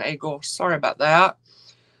American Eagle. Sorry about that.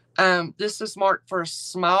 This is marked for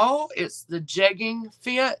small. It's the jegging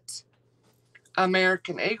fit.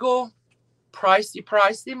 American Eagle.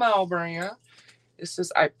 Pricey mall brand. This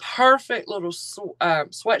is a perfect little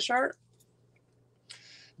sweatshirt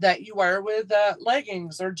that you wear with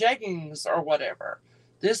leggings or jeggings or whatever.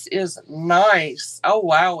 This is nice. Oh,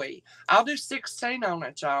 wowie. I'll do 16 on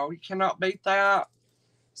it, y'all. You cannot beat that.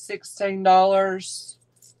 $16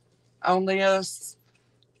 on this.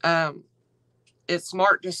 It's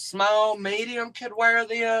marked as small. Medium could wear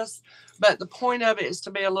this. But the point of it is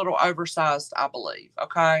to be a little oversized, I believe.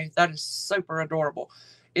 Okay? That is super adorable.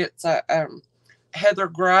 It's a heather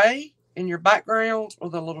gray in your background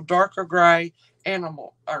with a little darker gray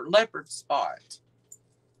animal or leopard spot.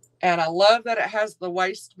 And I love that it has the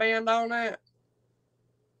waistband on it.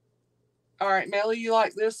 All right, Melly, you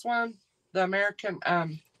like this one? The American,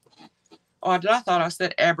 I thought I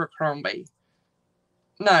said Abercrombie.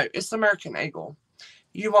 No, it's American Eagle.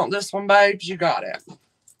 You want this one, babes? You got it.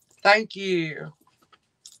 Thank you.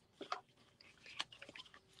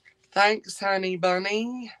 Thanks, honey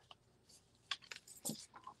bunny.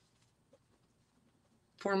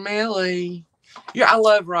 For Melly. Yeah, I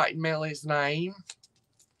love writing Melly's name.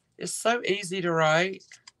 It's so easy to write.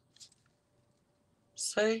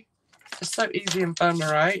 See? It's so easy and fun to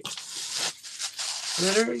write.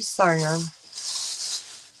 Literally saying.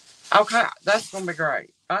 Okay, that's going to be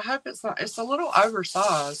great. I hope it's not, it's a little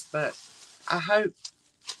oversized, but I hope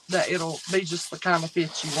that it'll be just the kind of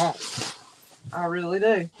fit you want. I really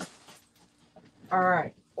do. All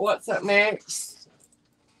right, what's up next?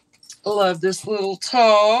 Love this little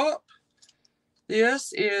top.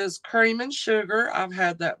 This is cream and sugar. I've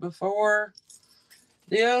had that before.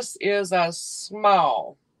 This is a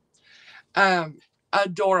small.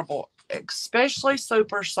 Adorable. Especially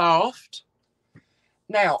super soft.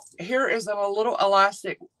 Now, here is a little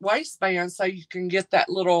elastic waistband so you can get that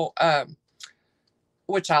little,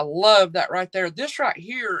 which I love that right there. This right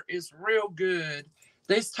here is real good.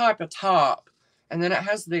 This type of top. And then it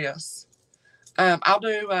has this. I'll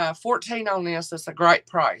do 14 on this. It's a great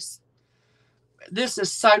price. This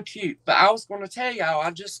is so cute. But I was going to tell y'all,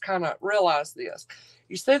 I just kind of realized this.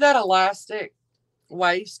 You see that elastic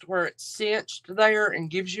waist where it's cinched there and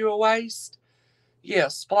gives you a waist?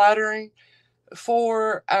 Yes, flattering.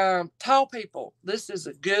 For tall people, this is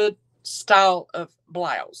a good style of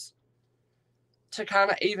blouse to kind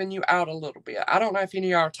of even you out a little bit. I don't know if any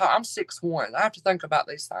of y'all are tall. I'm 6'1". I have to think about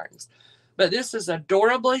these things. But this is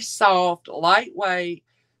adorably soft, lightweight,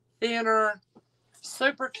 thinner,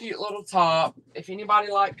 super cute little top. If anybody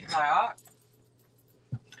likes that.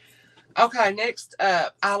 Okay, next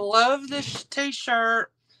up. I love this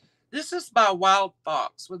t-shirt. This is by Wild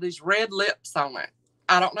Fox with these red lips on it.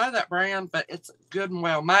 I don't know that brand, but it's good and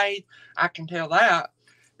well made. I can tell that.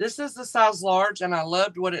 This is the size large, and I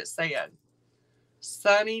loved what it said.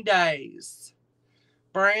 Sunny Days.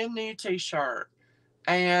 Brand new t-shirt.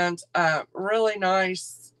 And really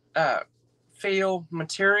nice feel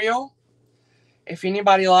material. If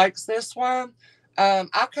anybody likes this one,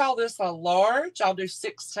 I call this a large. I'll do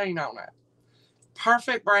 16 on it.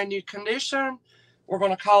 Perfect brand new condition. We're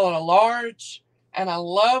going to call it a large. And I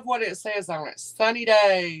love what it says on it. Sunny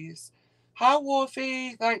Days. Hi,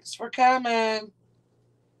 Wolfie. Thanks for coming.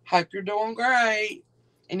 Hope you're doing great.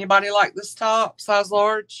 Anybody like this top? Size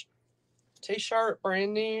large? T-shirt,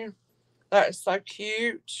 brand new. That is so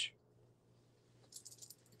cute.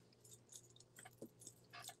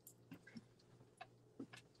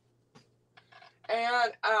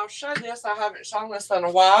 And I'll show this. I haven't shown this in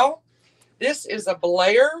a while. This is a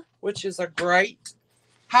Blair, which is a great.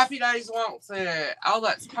 Happy Days wants it. Oh,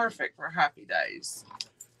 that's perfect for Happy Days.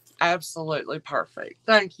 Absolutely perfect.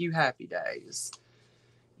 Thank you, Happy Days.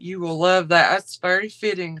 You will love that. That's very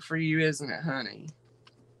fitting for you, isn't it, honey?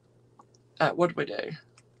 What did we do?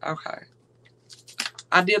 Okay.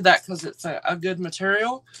 I did that because it's a good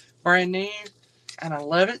material, brand new, and I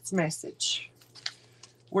love its message.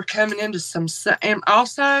 We're coming into some, and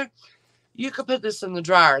also, you could put this in the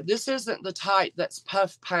dryer. This isn't the type that's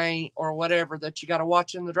puff paint or whatever that you got to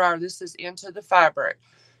watch in the dryer. This is into the fabric,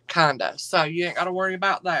 kind of. So you ain't got to worry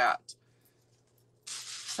about that.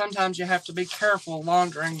 Sometimes you have to be careful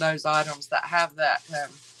laundering those items that have that,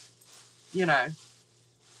 you know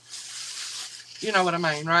what I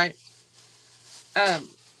mean, right?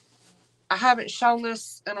 I haven't shown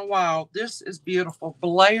this in a while. This is beautiful.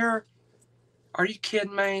 Blair, are you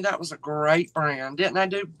kidding me? That was a great brand. Didn't I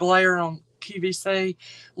do Blair on QVC?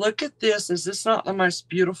 Look at this. Is this not the most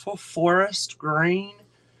beautiful forest green,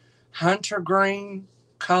 hunter green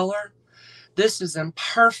color? This is in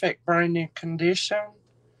perfect brand new condition.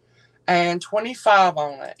 And 25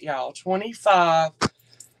 on it, y'all. 25.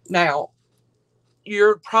 Now,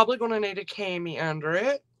 you're probably going to need a cami under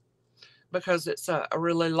it because it's a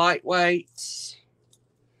really lightweight,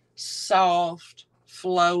 soft,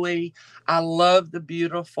 flowy. I love the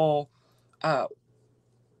beautiful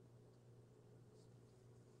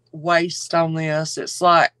waist on this. It's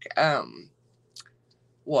like,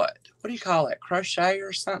 what do you call it? Crochet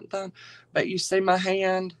or something? But you see my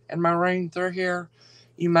hand and my ring through here.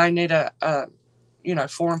 You may need a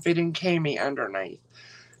form-fitting cami underneath.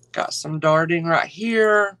 Got some darting right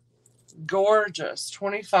here. Gorgeous.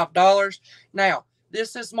 $25. Now,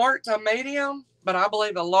 this is marked a medium, but I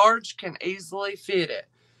believe a large can easily fit it.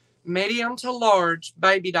 Medium to large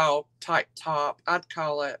baby doll type top, I'd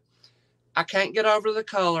call it. I can't get over the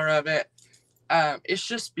color of it. It's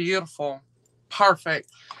just beautiful.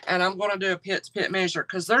 Perfect. And I'm going to do a pit-to-pit measure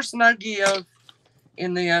because there's no give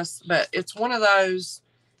in this, but it's one of those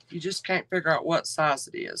you just can't figure out what size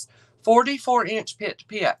it is. 44-inch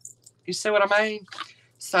pit-to-pit. You see what I mean?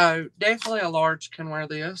 So definitely a large can wear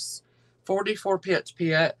this. 44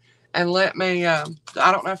 pit-to-pit. And let me, I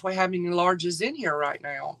don't know if we have any larges in here right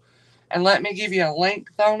now. And let me give you a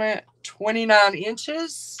length on it. 29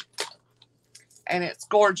 inches. And it's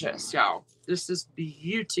gorgeous, y'all. This is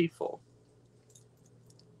beautiful.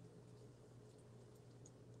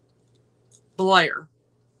 Blair.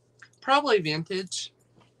 Probably vintage.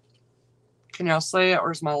 Can y'all see it?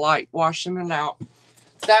 Or is my light washing it out?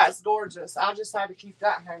 That's gorgeous. I just had to keep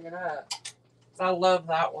that hanging up. I love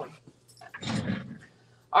that one.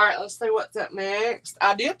 All right, let's see what's up next.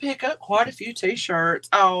 I did pick up quite a few t-shirts.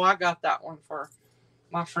 Oh, I got that one for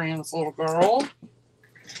my friend's little girl.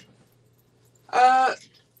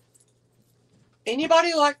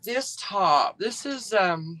 Anybody like this top? This is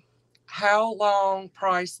how long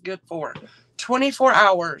price good for? 24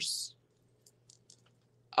 hours.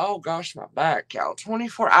 Oh gosh, my back, y'all.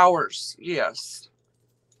 24 hours. Yes.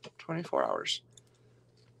 24 hours.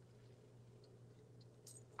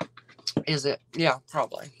 Is it? Yeah,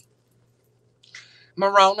 probably.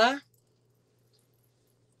 Marona.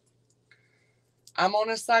 I'm going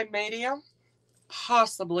to say medium,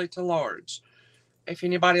 possibly to large. If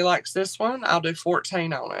anybody likes this one, I'll do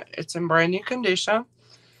 14 on it. It's in brand new condition.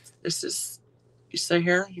 This is, you see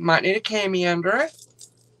here, you might need a cami under it.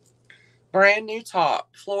 Brand new top.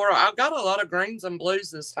 Floral. I got a lot of greens and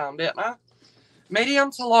blues this time, didn't I?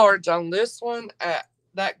 Medium to large on this one at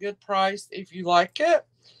that good price if you like it.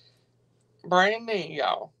 Brand new,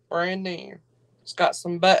 y'all. Brand new. It's got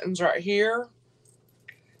some buttons right here.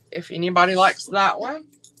 If anybody likes that one.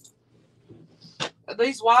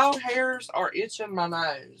 These wild hairs are itching my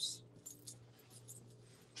nose.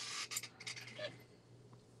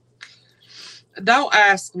 Don't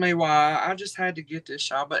ask me why. I just had to get this,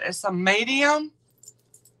 y'all. But it's a medium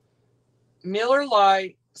Miller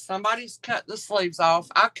Lite. Somebody's cut the sleeves off.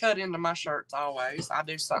 I cut into my shirts always. I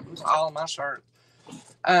do something to all of my shirts.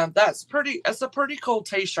 That's pretty. It's a pretty cool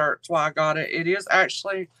t-shirt. That's why I got it. It is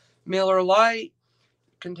actually Miller Lite.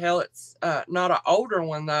 You can tell it's not an older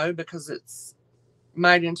one though because it's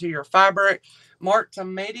made into your fabric. Marked to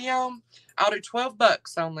medium. I'll do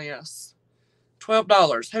 $12 on this.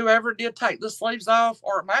 $12. Whoever did take the sleeves off,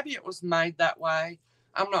 or maybe it was made that way.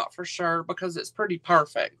 I'm not for sure because it's pretty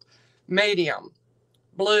perfect. Medium.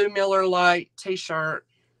 Blue Miller Lite t-shirt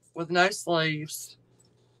with no sleeves.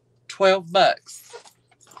 $12.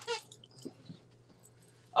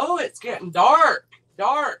 Oh, it's getting dark.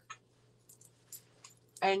 Dark.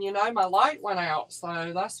 And you know, my light went out,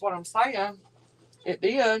 so that's what I'm saying. It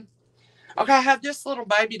did. Okay, I have this little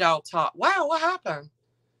baby doll top. Wow, what happened?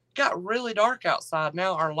 It got really dark outside.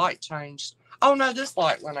 Now our light changed. Oh no, this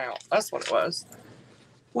light went out. That's what it was.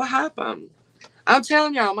 What happened? I'm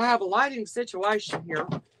telling y'all, I'm going to have a lighting situation here.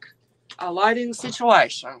 A lighting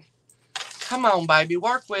situation. Come on, baby.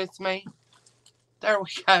 Work with me. There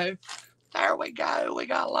we go. There we go. We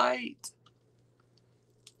got light.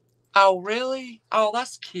 Oh, really? Oh,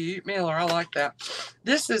 that's cute. Miller, I like that.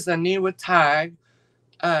 This is a new with tag.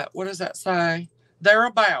 What does that say?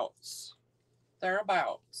 Thereabouts.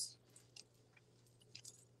 Thereabouts.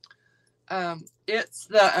 It's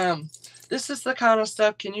the, this is the kind of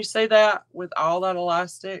stuff, can you see that with all that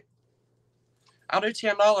elastic? I'll do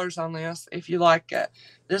 $10 on this if you like it.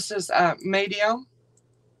 This is medium.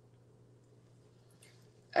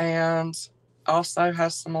 And Also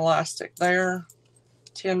has some elastic there.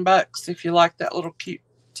 $10 if you like that little cute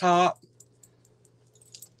top.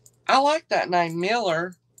 I like that name,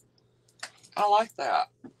 Miller. I like that.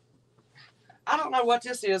 I don't know what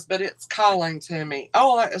this is, but it's calling to me.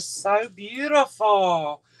 Oh, that is so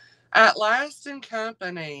beautiful. At Last &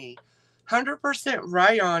 Company. 100%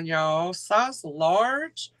 rayon, y'all. Size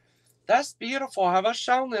large. That's beautiful. Have I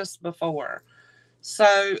shown this before?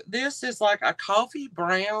 So this is like a coffee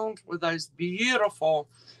brown with those beautiful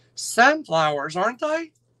sunflowers, aren't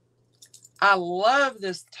they? I love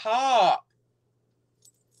this top.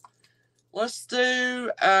 Let's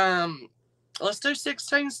do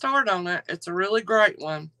 16 start on it. It's a really great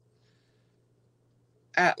one.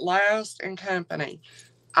 At Last & Company.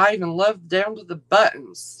 I even love down to the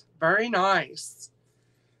buttons. Very nice.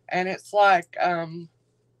 And it's like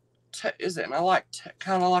is it like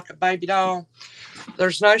kind of like a baby doll?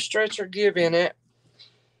 There's no stretch or give in it.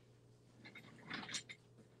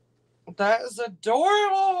 That is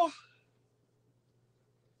adorable.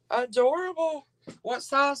 Adorable. What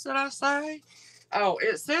size did I say? Oh,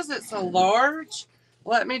 it says it's a large.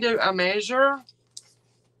 Let me do a measure.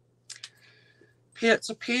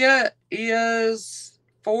 Pizza Pit is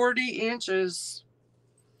 40 inches.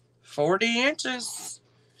 40 inches.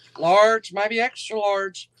 Large, maybe extra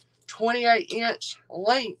large. 28-inch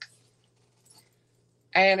length.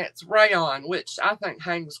 And it's rayon, which I think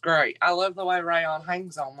hangs great. I love the way rayon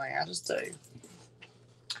hangs on me. I just do.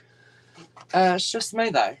 It's just me,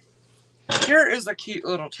 though. Here is a cute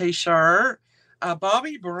little t-shirt.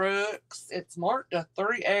 Bobby Brooks. It's marked a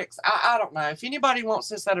 3X. I don't know. If anybody wants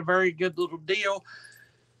this at a very good little deal,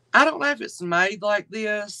 I don't know if it's made like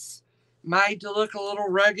this, made to look a little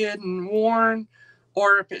rugged and worn,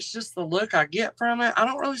 or if it's just the look I get from it. I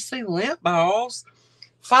don't really see lint balls.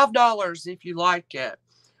 $5 if you like it.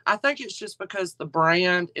 I think it's just because the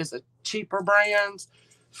brand is a cheaper brand.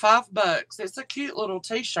 $5. It's a cute little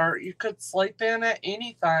t-shirt. You could sleep in it,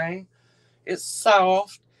 anything. It's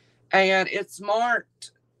soft, and it's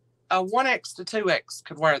marked 1X to 2X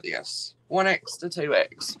could wear this. 1X to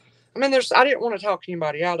 2X. I mean, I didn't want to talk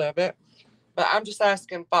anybody out of it, but I'm just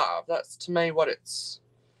asking 5. That's to me what it's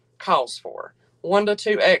calls for. 1 to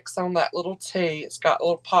 2X on that little tee. It's got a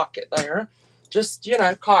little pocket there. Just,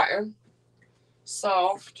 cotton.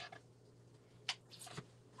 Soft.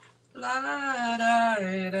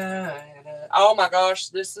 Oh my gosh,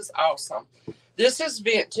 this is awesome. This is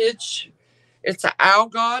vintage. It's an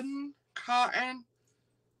Algodden cotton,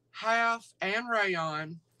 half, and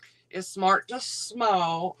rayon. It's marked a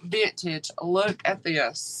small, vintage. Look at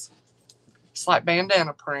this. It's like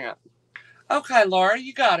bandana print. Okay, Laura,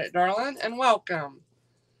 you got it, darling, and welcome.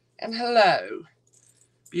 And hello.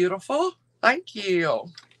 Beautiful. Thank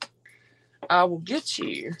you. I will get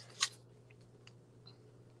you.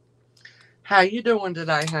 How you doing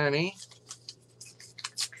today, honey?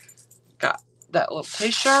 Got that little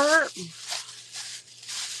t-shirt.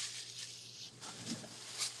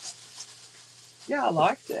 Yeah, I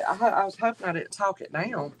liked it. I was hoping I didn't talk it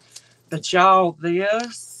down. But y'all,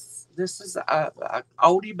 this is a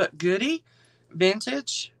oldie but goodie.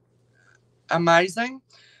 Vintage. Amazing.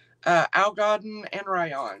 Algodden and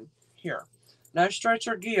rayon. Here. No stretch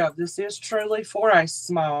or give. This is truly for a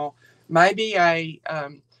small, maybe a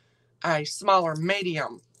smaller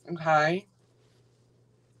medium. Okay.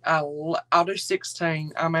 I'll do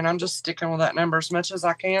 16. I mean, I'm just sticking with that number as much as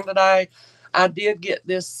I can today. I did get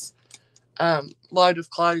this load of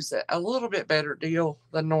clothes at a little bit better deal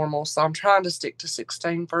than normal, so I'm trying to stick to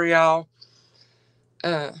 16 for y'all.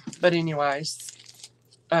 But anyways,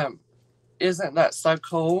 isn't that so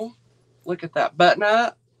cool? Look at that button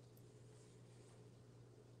up.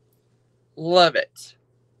 Love it.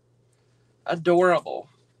 Adorable.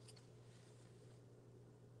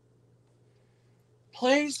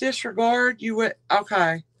 Please disregard you would.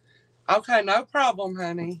 Okay, no problem,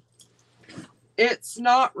 honey. It's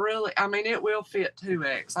not really, I mean, it will fit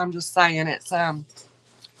 2X. I'm just saying it's, I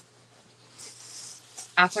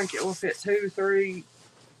think it will fit 2, 3.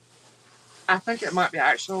 I think it might be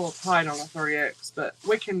actually a little tight on a 3X, but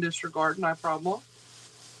we can disregard, no problem.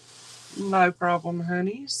 No problem,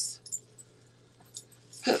 honeys.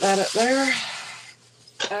 Put that up there.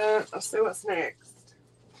 Let's see what's next.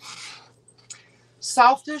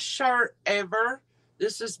 Softest shirt ever.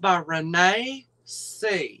 This is by Renee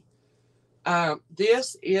C.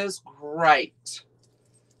 This is great.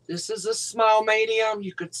 This is a small medium.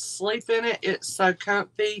 You could sleep in it. It's so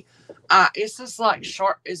comfy. It's just like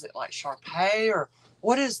is it like Sharpay or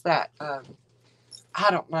what is that?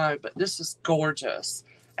 I don't know, but this is gorgeous.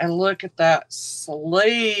 And look at that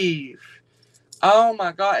sleeve. Oh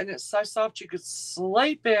my God. And it's so soft you could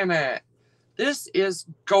sleep in it. This is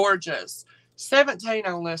gorgeous. 17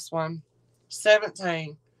 on this one.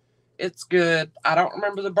 17. It's good. I don't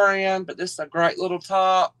remember the brand, but this is a great little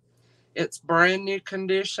top. It's brand new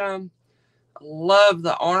condition. Love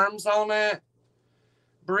the arms on it.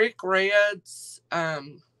 Brick reds. I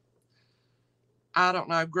don't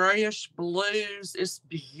know, grayish blues. It's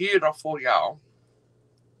beautiful, y'all.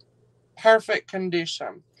 Perfect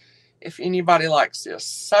condition. If anybody likes this.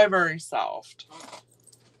 So very soft.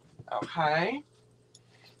 Okay.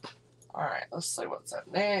 All right, let's see what's up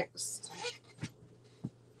next.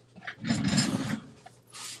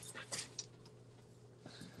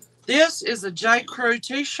 This is a J. Crew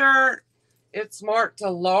t-shirt. It's marked a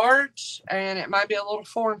large, and it might be a little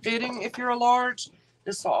form-fitting if you're a large.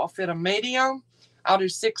 This will all fit a medium. I'll do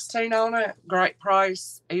 16 on it. Great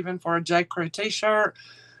price, even for a J. Crew t-shirt,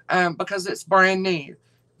 because it's brand new.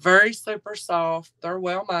 Very super soft. They're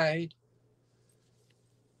well made.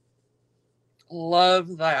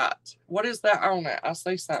 Love that. What is that on it? I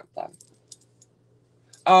see something.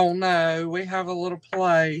 Oh, no. We have a little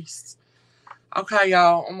place. Okay,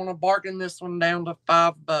 y'all. I'm going to bargain this one down to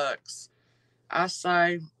 $5. I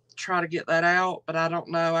say try to get that out, but I don't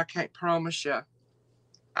know. I can't promise you.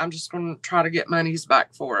 I'm just going to try to get monies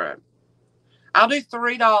back for it. I'll do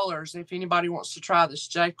 $3 if anybody wants to try this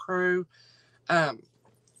J. Crew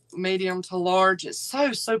medium to large. It's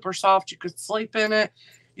so super soft. You could sleep in it.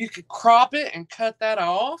 You could crop it and cut that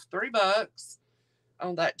off. $3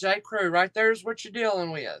 on that J. Crew. Right there is what you're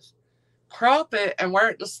dealing with. Crop it and wear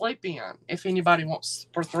it to sleep in if anybody wants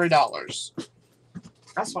for $3.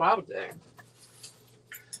 That's what I would do.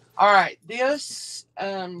 All right, this,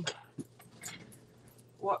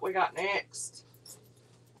 what we got next?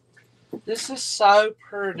 This is so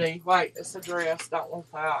pretty. Wait, it's a dress. Don't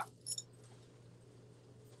want that.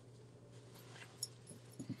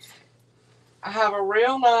 I have a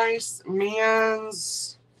real nice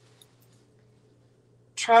men's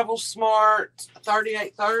Travel Smart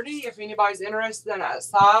 3830. If anybody's interested in that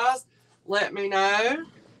size, let me know.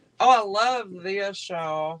 Oh, I love this,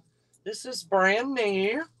 y'all. This is brand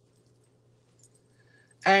new.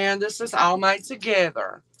 And this is all made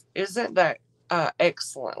together. Isn't that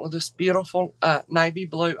excellent? With this beautiful navy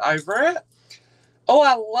blue over it. Oh,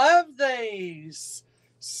 I love these.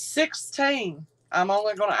 16. I'm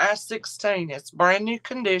only going to ask 16. It's brand new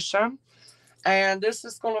condition. And this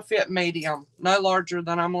is going to fit medium. No larger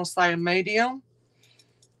than I'm going to say a medium.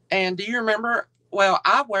 And do you remember? Well,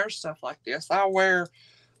 I wear stuff like this. I wear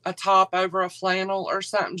a top over a flannel or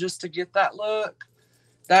something just to get that look.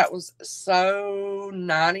 That was so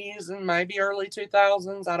 90s and maybe early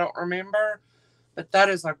 2000s. I don't remember. But that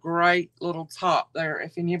is a great little top there.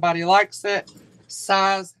 If anybody likes it,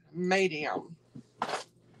 size medium.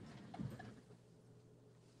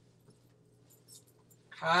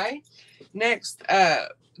 Okay. Next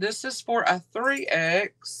up, this is for a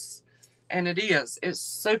 3X. And it is. It's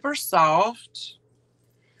super soft.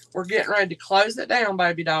 We're getting ready to close it down,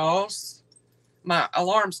 baby dolls. My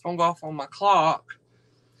alarm's going to go off on my clock.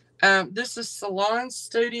 This is Salon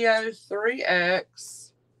Studio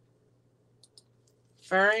 3X.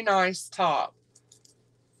 Very nice top.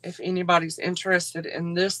 If anybody's interested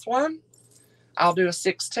in this one, I'll do a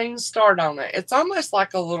 16 start on it. It's almost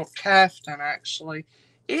like a little caftan, actually.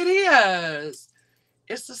 It is.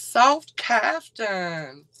 It's a soft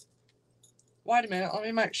caftan. Wait a minute. Let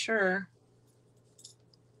me make sure.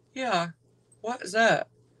 Yeah. What is that?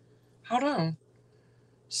 Hold on.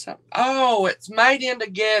 Oh, it's made in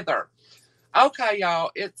together. Okay,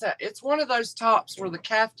 y'all. It's one of those tops where the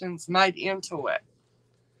caftan's made into it.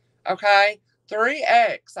 Okay?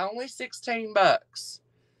 3X. Only $16.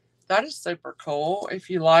 That is super cool. If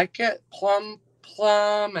you like it. Plum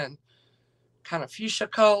and kind of fuchsia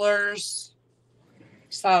colors.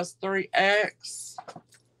 Size 3X.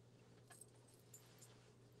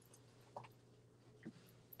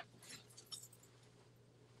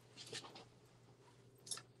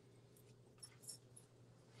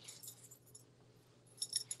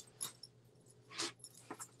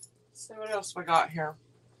 Let's see what else we got here.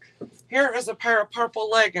 Here is a pair of purple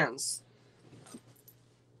leggings.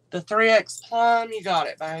 The 3X plum. You got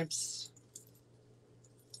it, babes.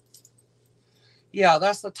 Yeah,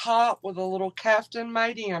 that's the top with a little caftan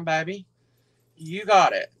made in, baby. You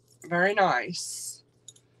got it. Very nice.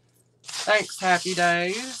 Thanks, Happy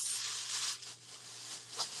Days.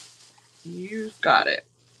 You've got it.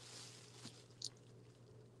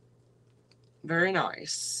 Very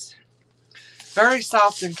nice. Very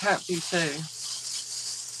soft and comfy, too.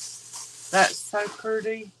 That's so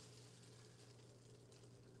pretty.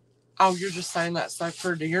 Oh, you're just saying that's so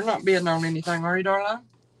pretty. You're not bidding on anything, are you, darling?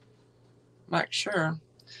 Make sure.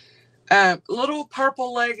 Little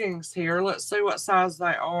purple leggings here. Let's see what size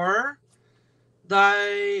they are.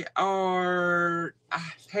 They are,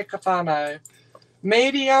 heck if I know.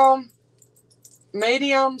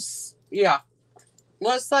 Mediums, yeah.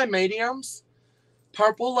 Let's say mediums.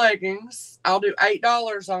 Purple leggings. I'll do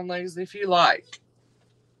 $8 on these if you like.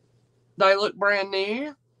 They look brand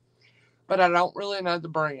new, but I don't really know the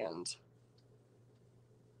brand.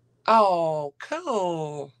 Oh,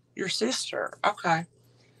 cool. Your sister. Okay.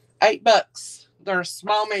 $8. They're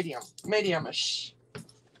small, mediumish.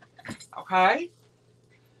 Okay.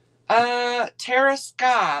 Terra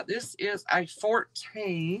Sky. This is a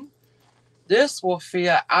 14. This will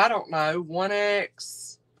fit, I don't know,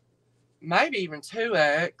 1X, maybe even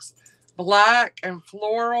 2X. Black and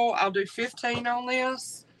floral. I'll do 15 on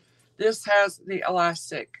this. This has the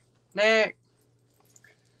elastic neck.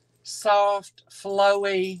 Soft,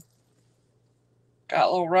 flowy. Got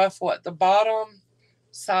a little ruffle at the bottom.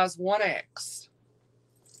 Size 1X.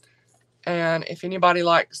 And if anybody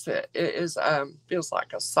likes it, it is feels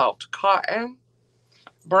like a soft cotton.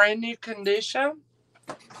 Brand new condition.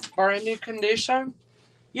 Brand new condition.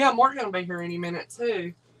 Yeah, more gonna be here any minute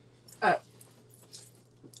too.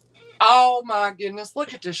 Oh my goodness,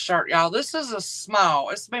 look at this shirt, y'all. This is a small.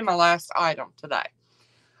 This will be my last item today.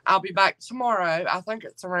 I'll be back tomorrow. I think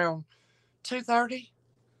it's around 2:30.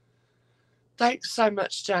 Thanks so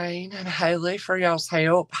much, Jane and Haley, for y'all's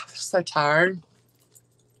help. I'm so tired.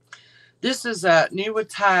 This is a new with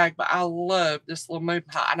tag, but I love this little moon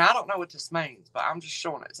pie. And I don't know what this means, but I'm just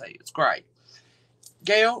showing it to you. It's great.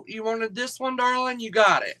 Gail, you wanted this one, darling? You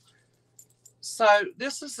got it. So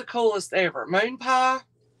this is the coolest ever. Moon pie.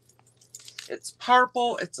 It's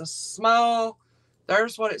purple. It's a small.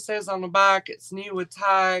 There's what it says on the back. It's new with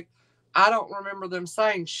tag. I don't remember them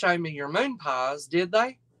saying, show me your moon pies, did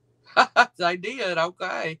they? They did,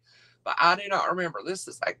 okay. But I do not remember. This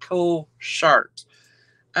is a cool shirt.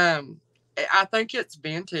 I think it's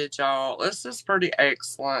vintage, y'all. This is pretty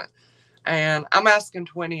excellent. And I'm asking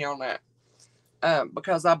 20 on that.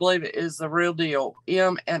 Because I believe it is the real deal.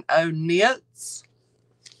 M&O Knits.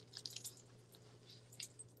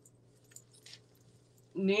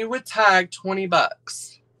 New with tag,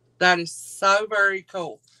 $20. That is so very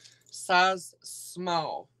cool. Size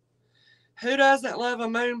small. Who doesn't love a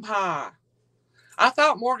moon pie? I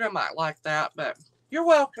thought Morgan might like that, but you're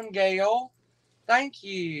welcome, Gail. Thank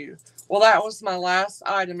you. Well, that was my last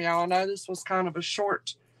item, y'all. I know this was kind of a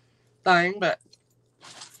short thing, but...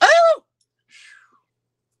 Oh!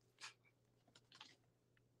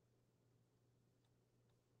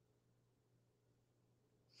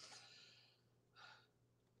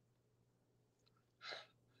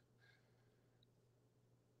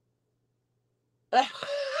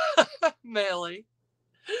 Melly.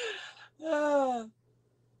 I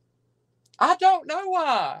don't know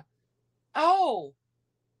why. Oh.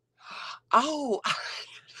 Oh.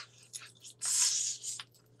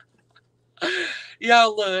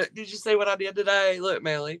 Y'all, look. Did you see what I did today? Look,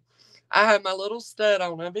 Melly. I have my little stud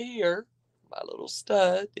on over here. My little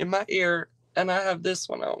stud in my ear. And I have this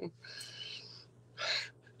one on.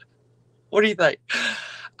 What do you think?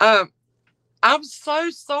 I'm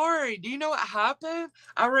so sorry. Do you know what happened?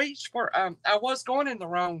 I reached for, I was going in the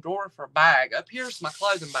wrong drawer for a bag. Up here's my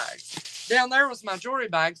clothing bags. Down there was my jewelry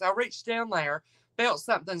bags. I reached down there, felt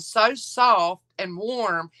something so soft and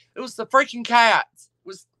warm. It was the freaking cat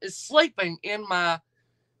is sleeping in my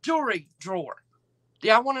jewelry drawer. Do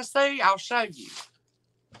y'all want to see? I'll show you.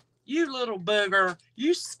 You little booger.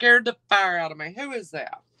 You scared the fire out of me. Who is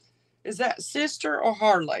that? Is that Sister or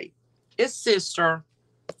Harley? It's Sister.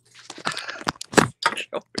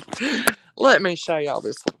 Let me show y'all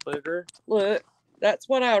this little booger. Look, that's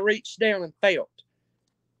what I reached down and felt.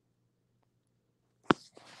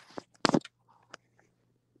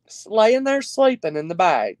 It's laying there sleeping in the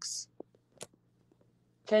bags.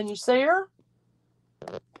 Can you see her?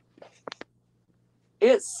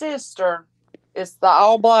 It's Sister. It's the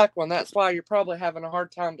all black one. That's why you're probably having a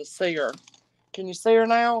hard time to see her. Can you see her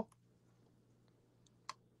now?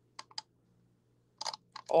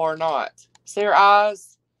 Or not? See her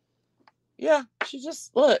eyes? Yeah, she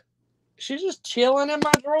just, look. She's just chilling in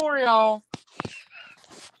my drawer, y'all.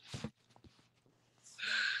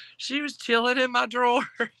 She was chilling in my drawer.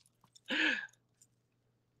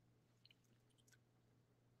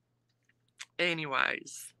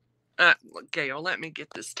 Anyways. Gail, let me get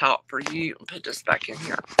this top for you and put this back in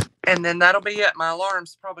here. And then that'll be it. My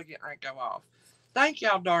alarm's probably getting ready to go off. Thank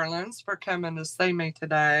y'all, darlings, for coming to see me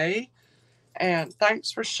today. And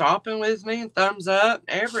thanks for shopping with me and thumbs up,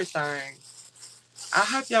 everything. I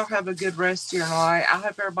hope y'all have a good rest of your night. I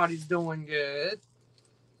hope everybody's doing good.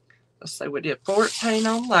 Let's see, we did 14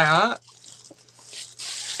 on that.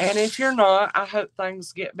 And if you're not, I hope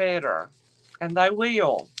things get better. And they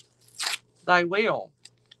will. They will.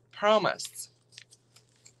 Promise.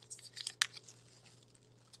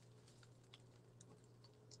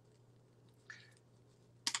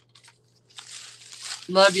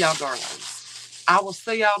 Love y'all, darlings. I will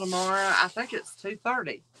see y'all tomorrow. I think it's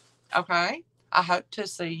 2:30. Okay? I hope to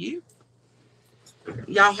see you.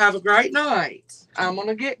 Y'all have a great night. I'm going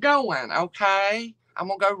to get going, okay? I'm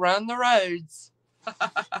going to go run the roads.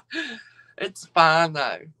 It's fine,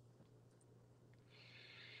 though.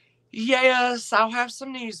 Yes, I'll have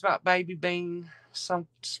some news about Baby Bean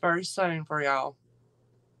very soon for y'all.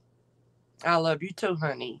 I love you too,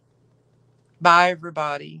 honey. Bye,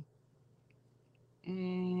 everybody.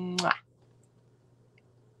 Mwah.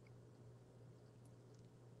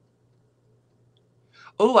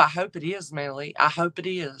 Oh, I hope it is, Melly. I hope it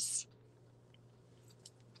is.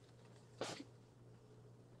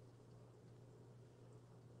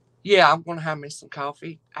 Yeah, I'm going to have me some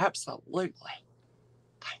coffee. Absolutely.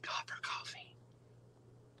 Thank God for